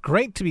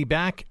 Great to be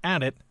back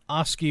at it,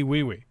 Oski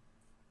Wee Wee.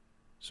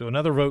 So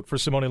another vote for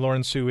Simone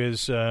Lawrence, who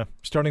is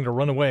starting to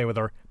run away with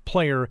our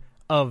player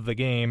of the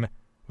game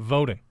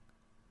voting.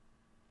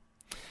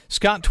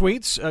 Scott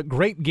tweets, a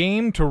great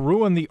game to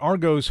ruin the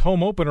Argos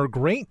home opener.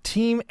 Great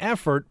team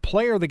effort.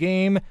 Player of the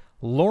game,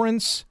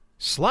 Lawrence /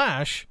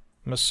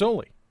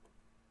 Masoli.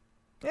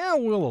 Yeah,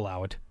 we'll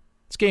allow it.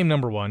 It's game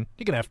number 1.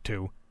 You can have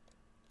 2.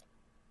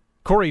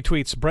 Corey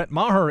tweets, Brett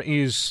Maher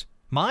is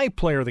my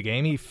player of the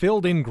game. He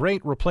filled in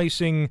great,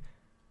 replacing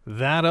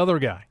that other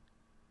guy.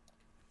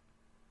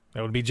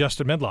 That would be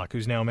Justin Medlock,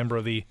 who's now a member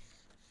of the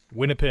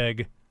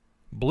Winnipeg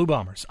Blue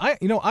Bombers. I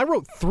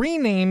wrote 3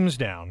 names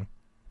down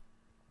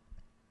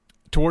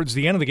towards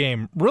the end of the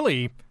game.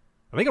 Really,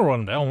 I think I wrote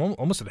them down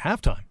almost at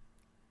halftime.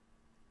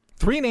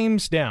 3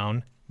 names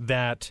down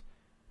that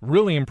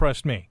really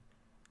impressed me.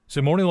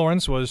 Simone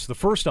Lawrence was the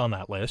first on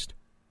that list.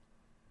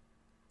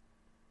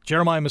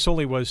 Jeremiah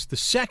Masoli was the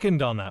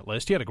second on that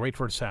list. He had a great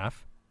first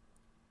half.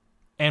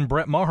 And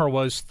Brett Maher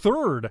was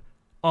third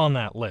on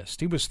that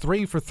list. He was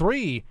 3 for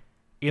 3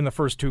 in the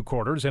first 2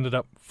 quarters, ended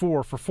up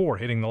 4 for 4,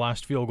 hitting the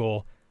last field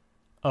goal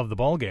of the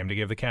ballgame to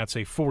give the Cats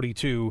a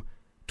 42-20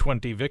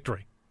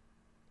 victory.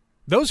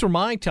 Those were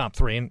my top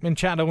 3, and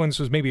Chad Owens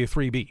was maybe a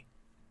 3B.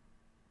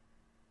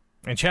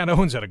 And Chad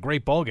Owens had a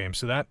great ballgame,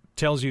 so that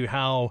tells you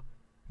how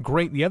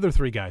great the other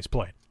 3 guys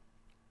played.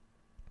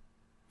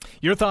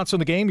 Your thoughts on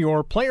the game,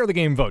 your player of the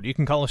game vote. You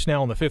can call us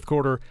now in the 5th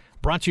quarter.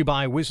 Brought to you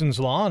by Wizen's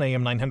Law on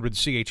AM 900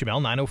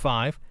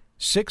 CHML,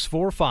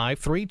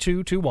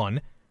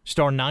 905-645-3221,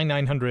 star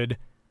 9900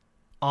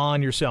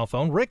 on your cell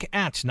phone. Rick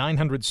at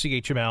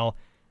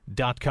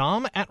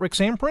 900CHML.com, at Rick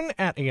Zamperin,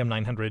 at AM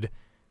 900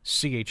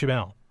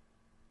 CHML.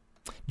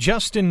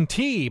 Justin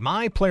T.,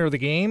 my player of the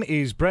game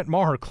is Brett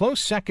Maher.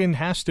 Close second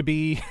has to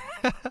be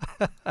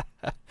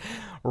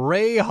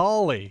Ray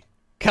Hawley.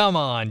 Come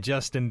on,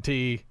 Justin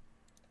T.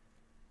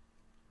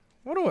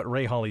 I wonder what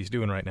Ray Hawley's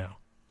doing right now.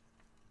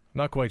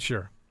 Not quite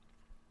sure.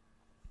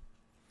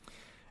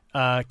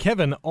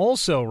 Kevin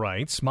also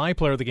writes, my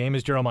player of the game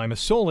is Jeremiah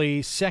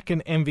Masoli.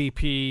 Second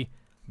MVP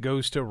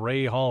goes to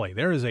Ray Hawley.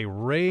 There is a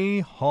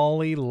Ray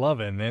Hawley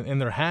lovin',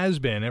 and there has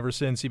been ever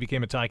since he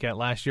became a Ticat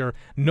last year.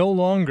 No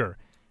longer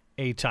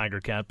a Tiger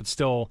Cat, but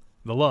still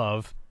the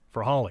love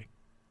for Hawley.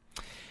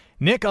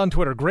 Nick on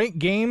Twitter, great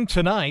game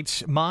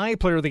tonight. My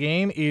player of the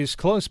game is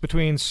close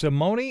between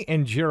Simone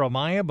and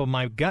Jeremiah, but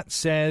my gut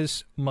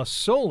says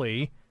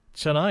Masoli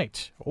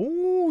tonight.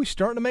 Oh, he's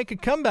starting to make a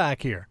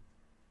comeback here.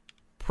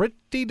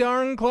 Pretty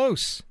darn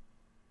close.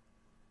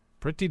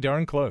 Pretty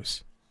darn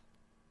close.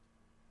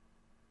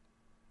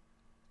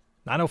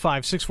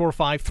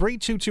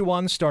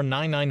 905-645-3221, star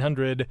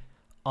 9900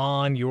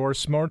 on your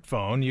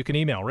smartphone. You can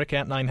email Rick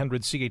at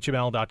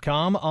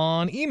 900CHML.com,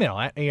 on email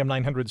at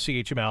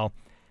AM900CHML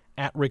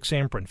at Rick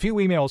Zamperin. Few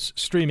emails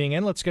streaming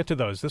in. Let's get to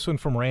those. This one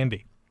from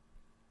Randy.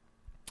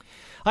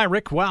 Hi,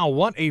 Rick. Wow,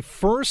 what a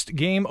first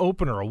game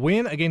opener. A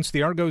win against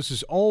the Argos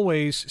is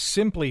always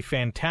simply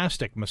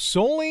fantastic.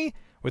 Masoli,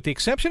 with the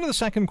exception of the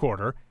second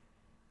quarter,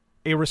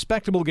 A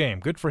respectable game.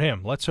 Good for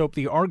him. Let's hope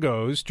the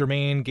Argos,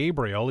 Jermaine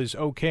Gabriel, is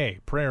okay.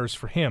 Prayers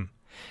for him.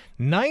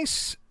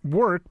 Nice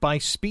work by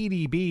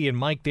Speedy B and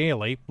Mike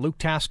Daly. Luke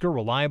Tasker,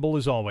 reliable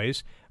as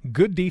always.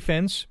 Good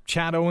defense.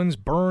 Chad Owens,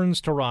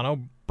 Burns,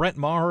 Toronto. Brett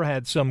Maher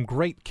had some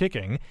great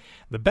kicking.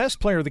 The best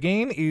player of the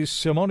game is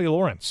Simone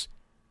Lawrence.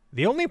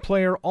 The only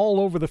player all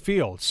over the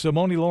field,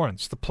 Simone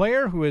Lawrence. The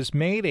player who has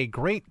made a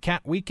great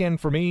Cat weekend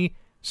for me,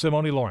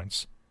 Simone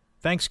Lawrence.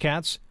 Thanks,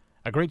 Cats.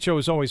 A great show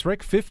as always,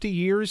 Rick. 50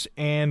 years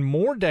and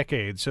more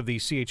decades of the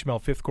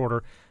CHML fifth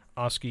quarter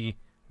Oski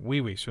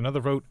Wee Wee. So another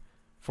vote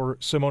for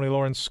Simone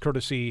Lawrence,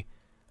 courtesy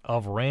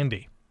of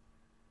Randy.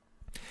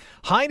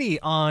 Heidi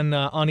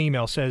on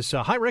email says,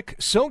 Hi, Rick.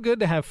 So good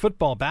to have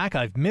football back.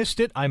 I've missed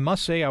it. I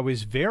must say I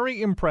was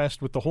very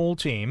impressed with the whole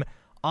team.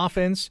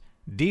 Offense,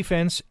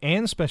 defense,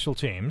 and special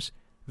teams.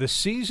 The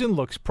season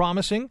looks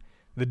promising.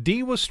 The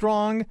D was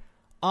strong.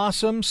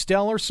 Awesome.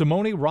 Stellar.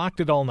 Simone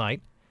rocked it all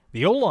night.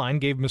 The O-line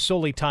gave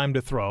Masoli time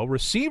to throw.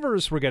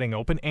 Receivers were getting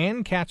open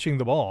and catching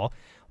the ball.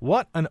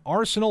 What an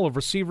arsenal of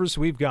receivers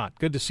we've got.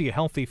 Good to see a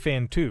healthy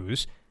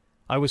Fantuz.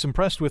 I was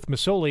impressed with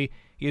Masoli.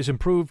 He has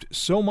improved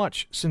so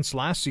much since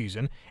last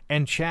season.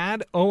 And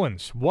Chad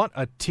Owens, what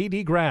a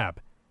TD grab.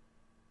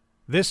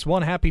 This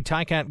one happy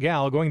Ticat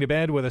gal going to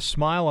bed with a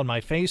smile on my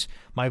face.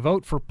 My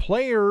vote for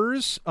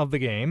players of the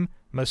game,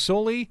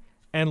 Masoli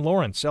and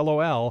Lawrence.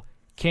 LOL.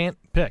 Can't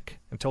pick.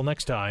 Until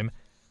next time,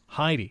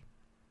 Heidi.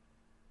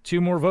 2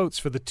 more votes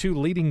for the 2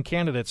 leading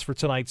candidates for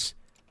tonight's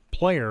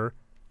player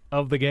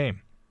of the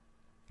game.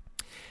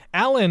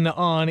 Alan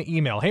on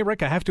email. Hey,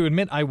 Rick, I have to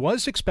admit I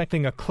was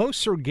expecting a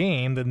closer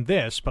game than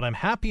this, but I'm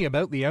happy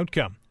about the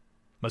outcome.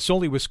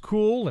 Masoli was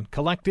cool and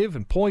collective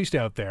and poised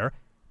out there.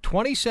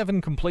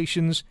 27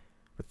 completions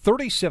for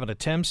 37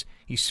 attempts.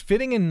 He's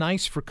fitting in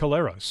nice for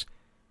Caleros.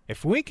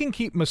 If we can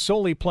keep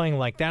Masoli playing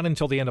like that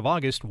until the end of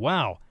August,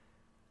 wow.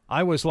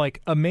 I was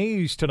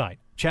amazed tonight.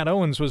 Chad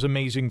Owens was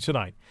amazing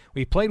tonight.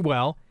 We played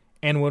well,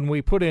 and when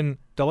we put in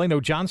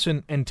Delano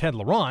Johnson and Ted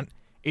Laurent,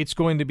 it's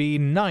going to be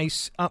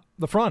nice up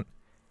the front.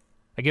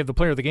 I give the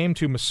player of the game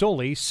to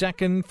Masoli,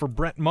 second for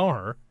Brett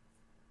Maher.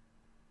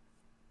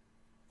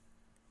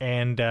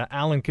 And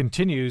Alan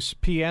continues,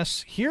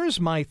 P.S. Here's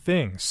my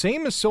thing. Say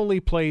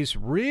Masoli plays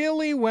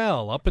really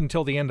well up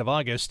until the end of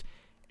August,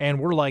 and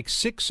we're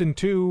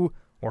 6-2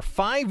 or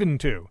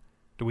 5-2.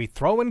 Do we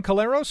throw in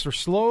Caleros or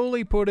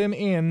slowly put him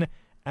in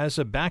as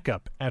a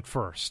backup at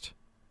first?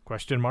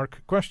 Question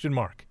mark, question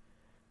mark.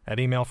 That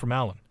email from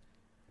Alan.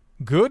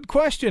 Good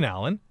question,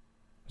 Alan.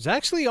 It was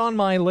actually on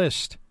my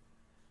list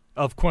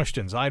of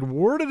questions. I'd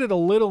worded it a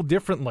little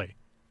differently.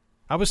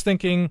 I was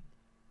thinking,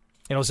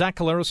 Zach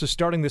Caleros is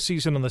starting the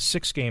season on the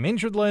 6-game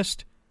injured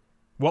list.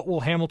 What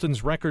will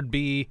Hamilton's record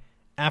be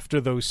after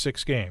those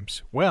 6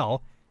 games?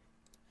 Well,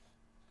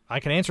 I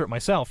can answer it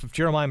myself. If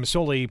Jeremiah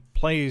Masoli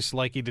plays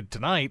like he did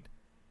tonight,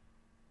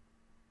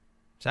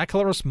 Zach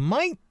Caleros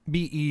might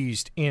be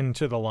eased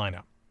into the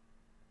lineup.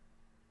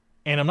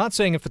 And I'm not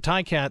saying if the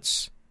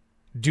Ticats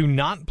do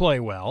not play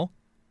well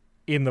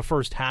in the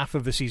first half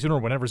of the season or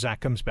whenever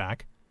Zach comes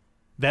back,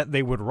 that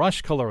they would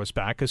rush Caleros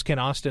back, because Ken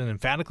Austin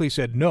emphatically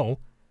said no.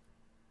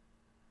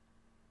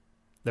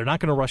 They're not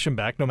going to rush him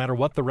back no matter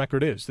what the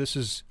record is. This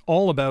is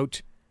all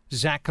about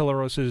Zach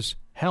Caleros'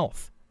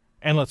 health.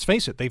 And let's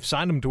face it, they've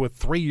signed him to a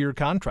 3-year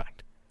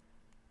contract.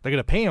 They're going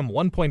to pay him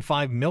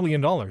 $1.5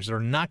 million. They're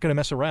not going to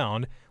mess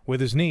around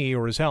with his knee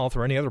or his health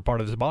or any other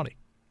part of his body.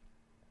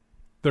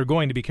 They're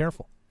going to be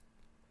careful.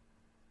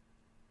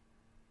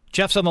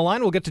 Jeff's on the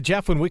line. We'll get to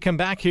Jeff when we come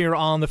back here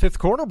on the fifth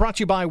quarter. Brought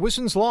to you by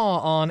Wissen's Law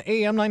on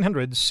AM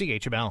 900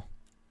 CHML.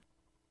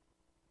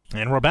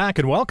 And we're back,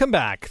 and welcome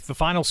back. The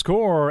final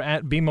score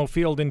at BMO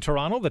Field in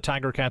Toronto, the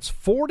Tiger Cats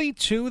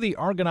 42, the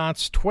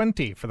Argonauts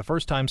 20. For the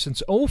first time since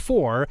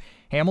 2004,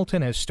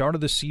 Hamilton has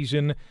started the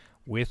season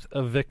with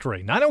a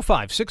victory.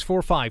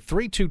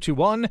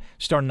 905-645-3221,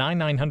 star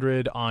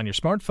 9900 on your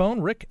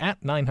smartphone. Rick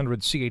at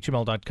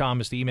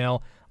 900CHML.com is the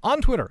email. On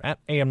Twitter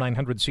at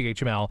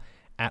AM900CHML.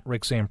 At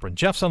Rick Zamperin.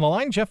 Jeff's on the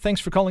line. Jeff, thanks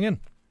for calling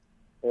in.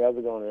 Hey, how's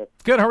it going, Rick?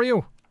 Good. How are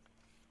you?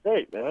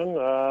 Great, man.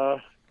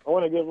 I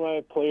want to give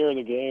my player of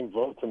the game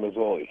vote to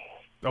Masoli.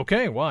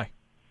 Okay. Why?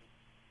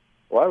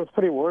 Well, I was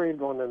pretty worried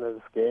going into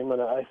this game,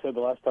 and I said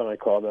the last time I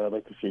called that I'd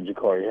like to see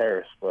Ja'Cory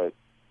Harris, but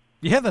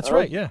yeah, that's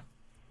right. Yeah,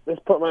 this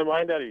put my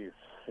mind at ease.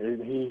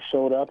 He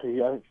showed up. He's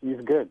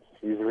good.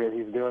 He's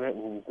doing it,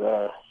 and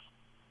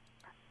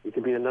he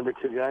could be the number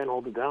 2 guy and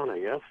hold it down, I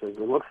guess. It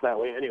looks that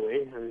way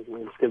anyway.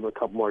 We'll just give him a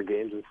couple more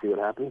games and see what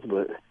happens.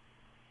 But,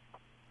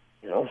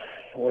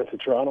 went to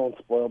Toronto and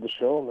spoiled the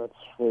show, and that's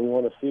what we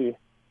want to see.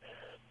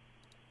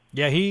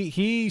 Yeah,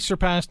 he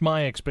surpassed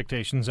my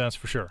expectations, that's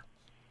for sure.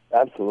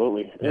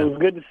 Absolutely. Yeah. It was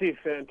good to see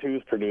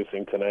Fantuz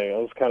producing tonight. I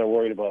was kind of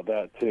worried about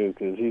that, too,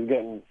 because he's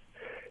getting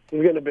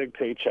a big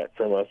paycheck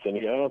from us, and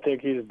I don't think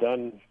he's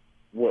done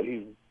what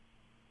he's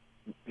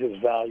his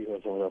value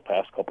has over the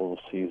past couple of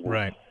seasons.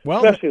 Right.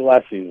 Well, especially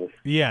last season.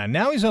 Yeah,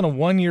 now he's on a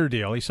one-year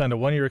deal. He signed a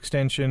one-year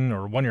extension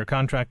or one-year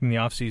contract in the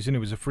offseason. He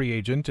was a free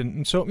agent.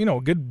 And so,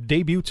 a good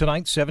debut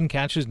tonight, 7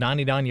 catches,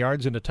 99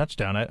 yards, and a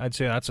touchdown. I'd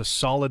say that's a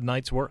solid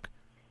night's work.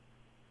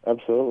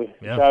 Absolutely.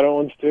 Yeah. Chad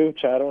Owens, too.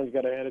 Chad Owens,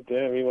 got to hand it to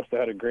him. He must have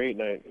had a great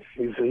night.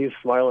 He's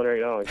smiling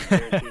right now. I can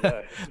guarantee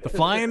that. The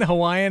flying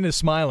Hawaiian is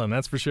smiling,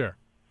 that's for sure.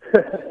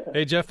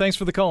 Hey, Jeff, thanks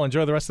for the call.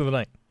 Enjoy the rest of the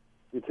night.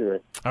 You too,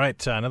 Rick. All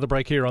right, another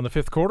break here on the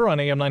fifth quarter on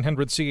AM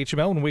 900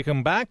 CHML. When we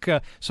come back,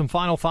 some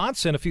final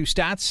thoughts and a few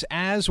stats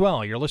as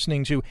well. You're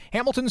listening to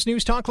Hamilton's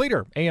News Talk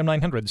Leader, AM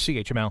 900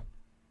 CHML.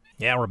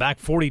 Yeah, we're back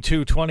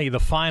 42-20, the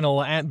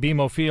final at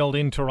BMO Field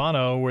in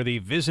Toronto, where the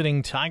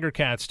visiting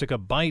Ticats took a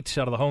bite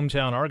out of the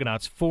hometown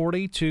Argonauts.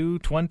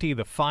 42-20,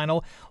 the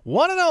final.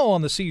 1-0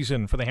 on the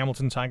season for the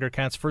Hamilton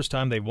Ticats. First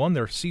time they've won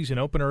their season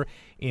opener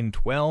in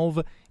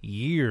 12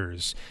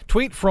 years.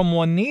 Tweet from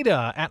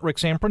Juanita at Rick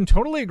Zamperin.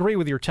 Totally agree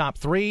with your top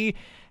 3.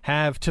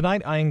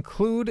 Tonight I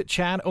include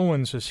Chad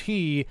Owens as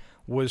he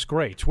was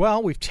great.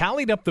 Well, we've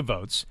tallied up the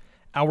votes.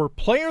 Our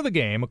player of the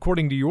game,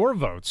 according to your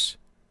votes,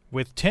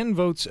 with 10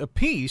 votes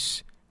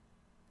apiece,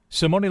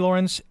 Simone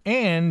Lawrence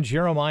and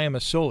Jeremiah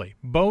Masoli.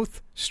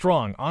 Both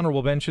strong.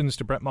 Honorable mentions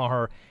to Brett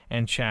Maher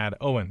and Chad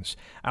Owens.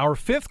 Our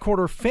fifth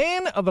quarter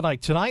fan of the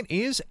night tonight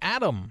is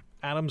Adam.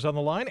 Adam's on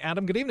the line.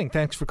 Adam, good evening.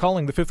 Thanks for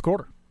calling the fifth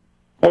quarter.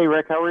 Hey,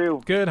 Rick, how are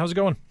you? Good. How's it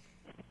going?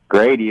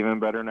 Great. Even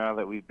better now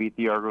that we've beat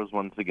the Argos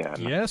once again.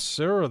 Yes,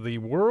 sir. The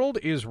world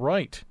is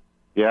right.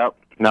 Yep.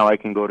 Now I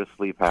can go to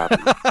sleep happy.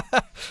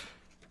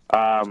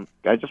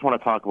 I just want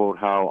to talk about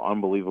how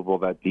unbelievable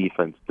that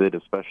defense did,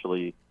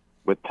 especially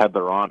with Ted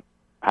Laurent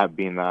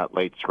being that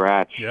late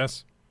scratch.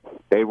 Yes.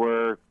 They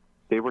were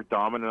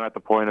dominant at the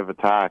point of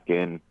attack,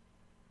 and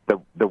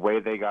the way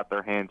they got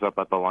their hands up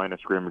at the line of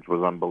scrimmage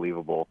was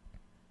unbelievable.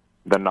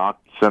 The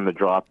knocks and the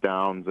drop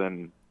downs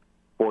and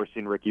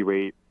forcing Ricky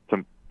Ray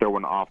to throw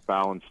an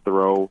off-balance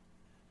throw,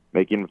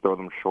 making him throw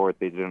them short.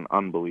 They did an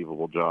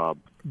unbelievable job.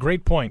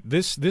 Great point.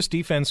 This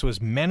defense was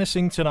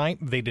menacing tonight.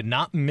 They did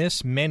not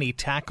miss many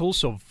tackles,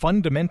 so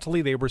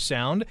fundamentally they were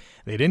sound.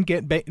 They didn't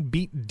get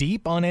beat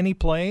deep on any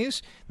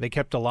plays. They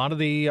kept a lot of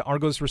the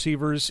Argos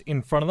receivers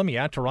in front of them.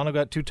 Yeah, Toronto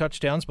got 2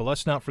 touchdowns, but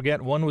let's not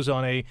forget one was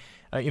on a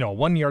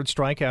 1-yard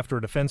strike after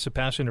a defensive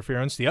pass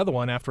interference. The other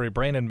one after a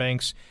Brandon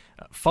Banks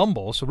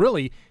fumble. So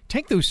really,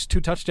 take those 2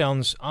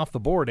 touchdowns off the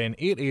board, and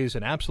it is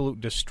an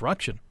absolute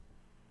destruction.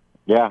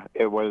 Yeah,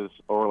 it was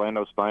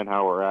Orlando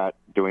Steinhauer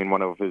doing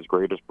one of his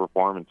greatest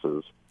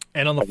performances.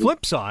 And on the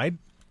flip side,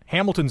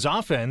 Hamilton's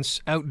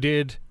offense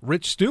outdid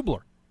Rich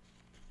Stubler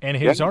and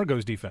his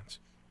Argos defense.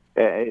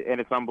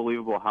 And it's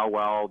unbelievable how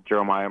well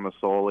Jeremiah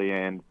Masoli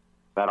and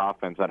that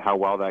offense, how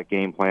well that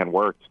game plan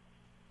worked.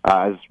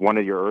 As one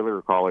of your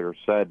earlier callers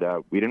said,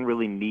 we didn't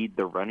really need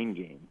the running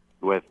game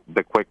with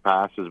the quick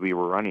passes we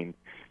were running.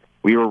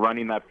 We were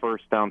running that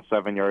first down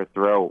 7-yard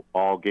throw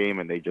all game,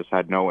 and they just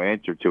had no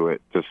answer to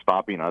it, to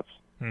stopping us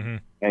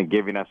and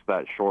giving us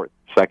that short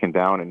second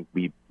down, and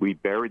we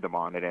buried them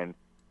on it. And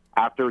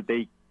after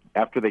they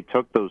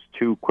took those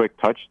 2 quick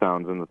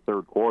touchdowns in the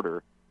third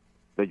quarter,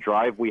 the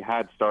drive we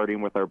had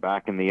starting with our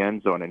back in the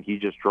end zone, and he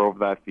just drove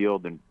that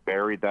field and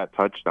buried that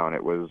touchdown.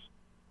 It was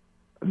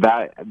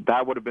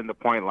that would have been the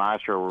point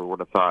last year where we would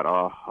have thought,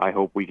 oh, I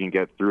hope we can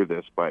get through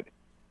this, but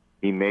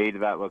he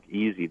made that look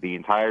easy. The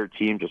entire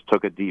team just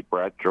took a deep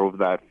breath, drove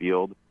that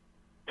field,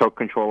 took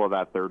control of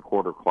that third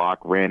quarter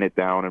clock, ran it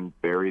down,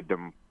 and buried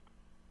them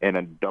in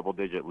a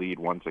double-digit lead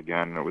once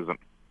again. It was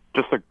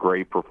just a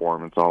great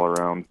performance all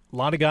around. A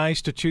lot of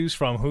guys to choose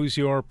from. Who's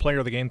your player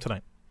of the game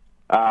tonight?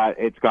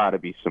 It's got to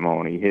be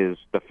Simone. His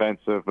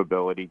defensive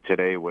ability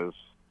today was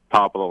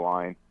top of the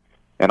line.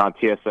 And on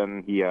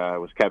TSN, he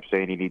kept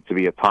saying he needs to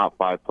be a top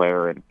 5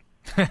 player, and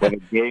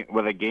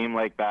with a game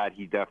like that,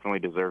 he definitely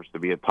deserves to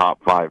be a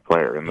top 5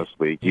 player in this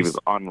league. He was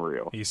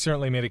unreal. He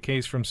certainly made a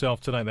case for himself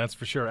tonight, that's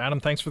for sure. Adam,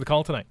 thanks for the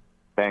call tonight.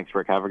 Thanks,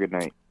 Rick. Have a good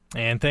night.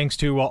 And thanks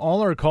to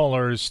all our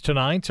callers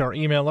tonight, our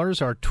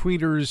emailers, our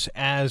tweeters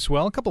as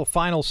well. A couple of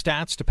final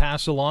stats to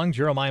pass along.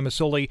 Jeremiah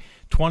Masoli,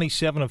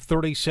 27 of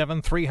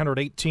 37,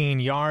 318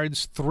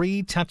 yards,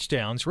 3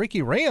 touchdowns.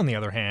 Ricky Ray, on the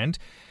other hand,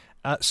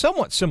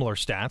 somewhat similar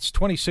stats,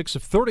 26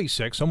 of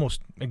 36,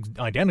 almost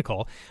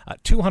identical,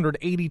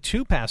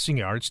 282 passing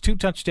yards, 2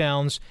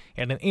 touchdowns,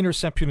 and an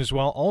interception as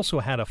well. Also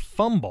had a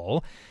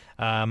fumble.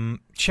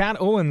 Chad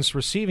Owens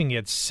receiving, he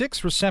had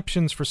 6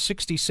 receptions for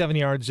 67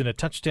 yards and a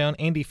touchdown.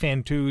 Andy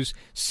Fantuz,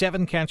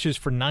 7 catches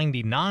for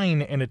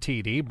 99 and a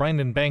TD.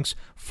 Brandon Banks,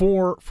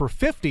 4 for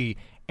 50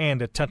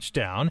 and a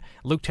touchdown.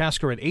 Luke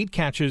Tasker had 8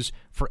 catches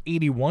for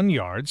 81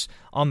 yards.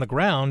 On the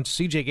ground,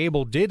 C.J.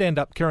 Gable did end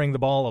up carrying the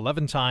ball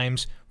 11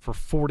 times for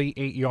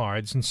 48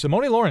 yards. And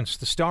Simone Lawrence,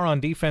 the star on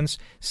defense,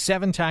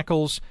 7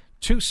 tackles,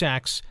 2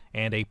 sacks,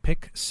 and a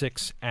pick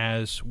 6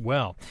 as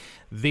well.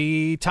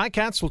 The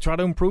Ticats will try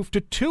to improve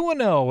to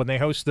 2-0 when they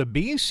host the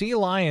BC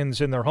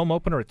Lions in their home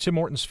opener at Tim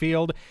Hortons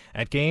Field.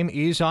 That game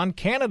is on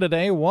Canada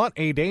Day. What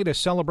a day to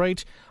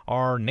celebrate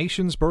our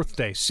nation's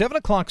birthday. 7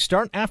 o'clock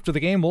start. After the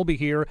game, we'll be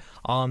here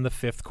on the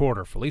 5th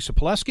quarter. For Lisa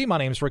Pileski, my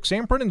name is Rick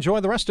Zamperin. Enjoy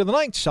the rest of the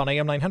night on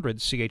AM 900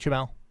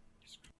 CHML.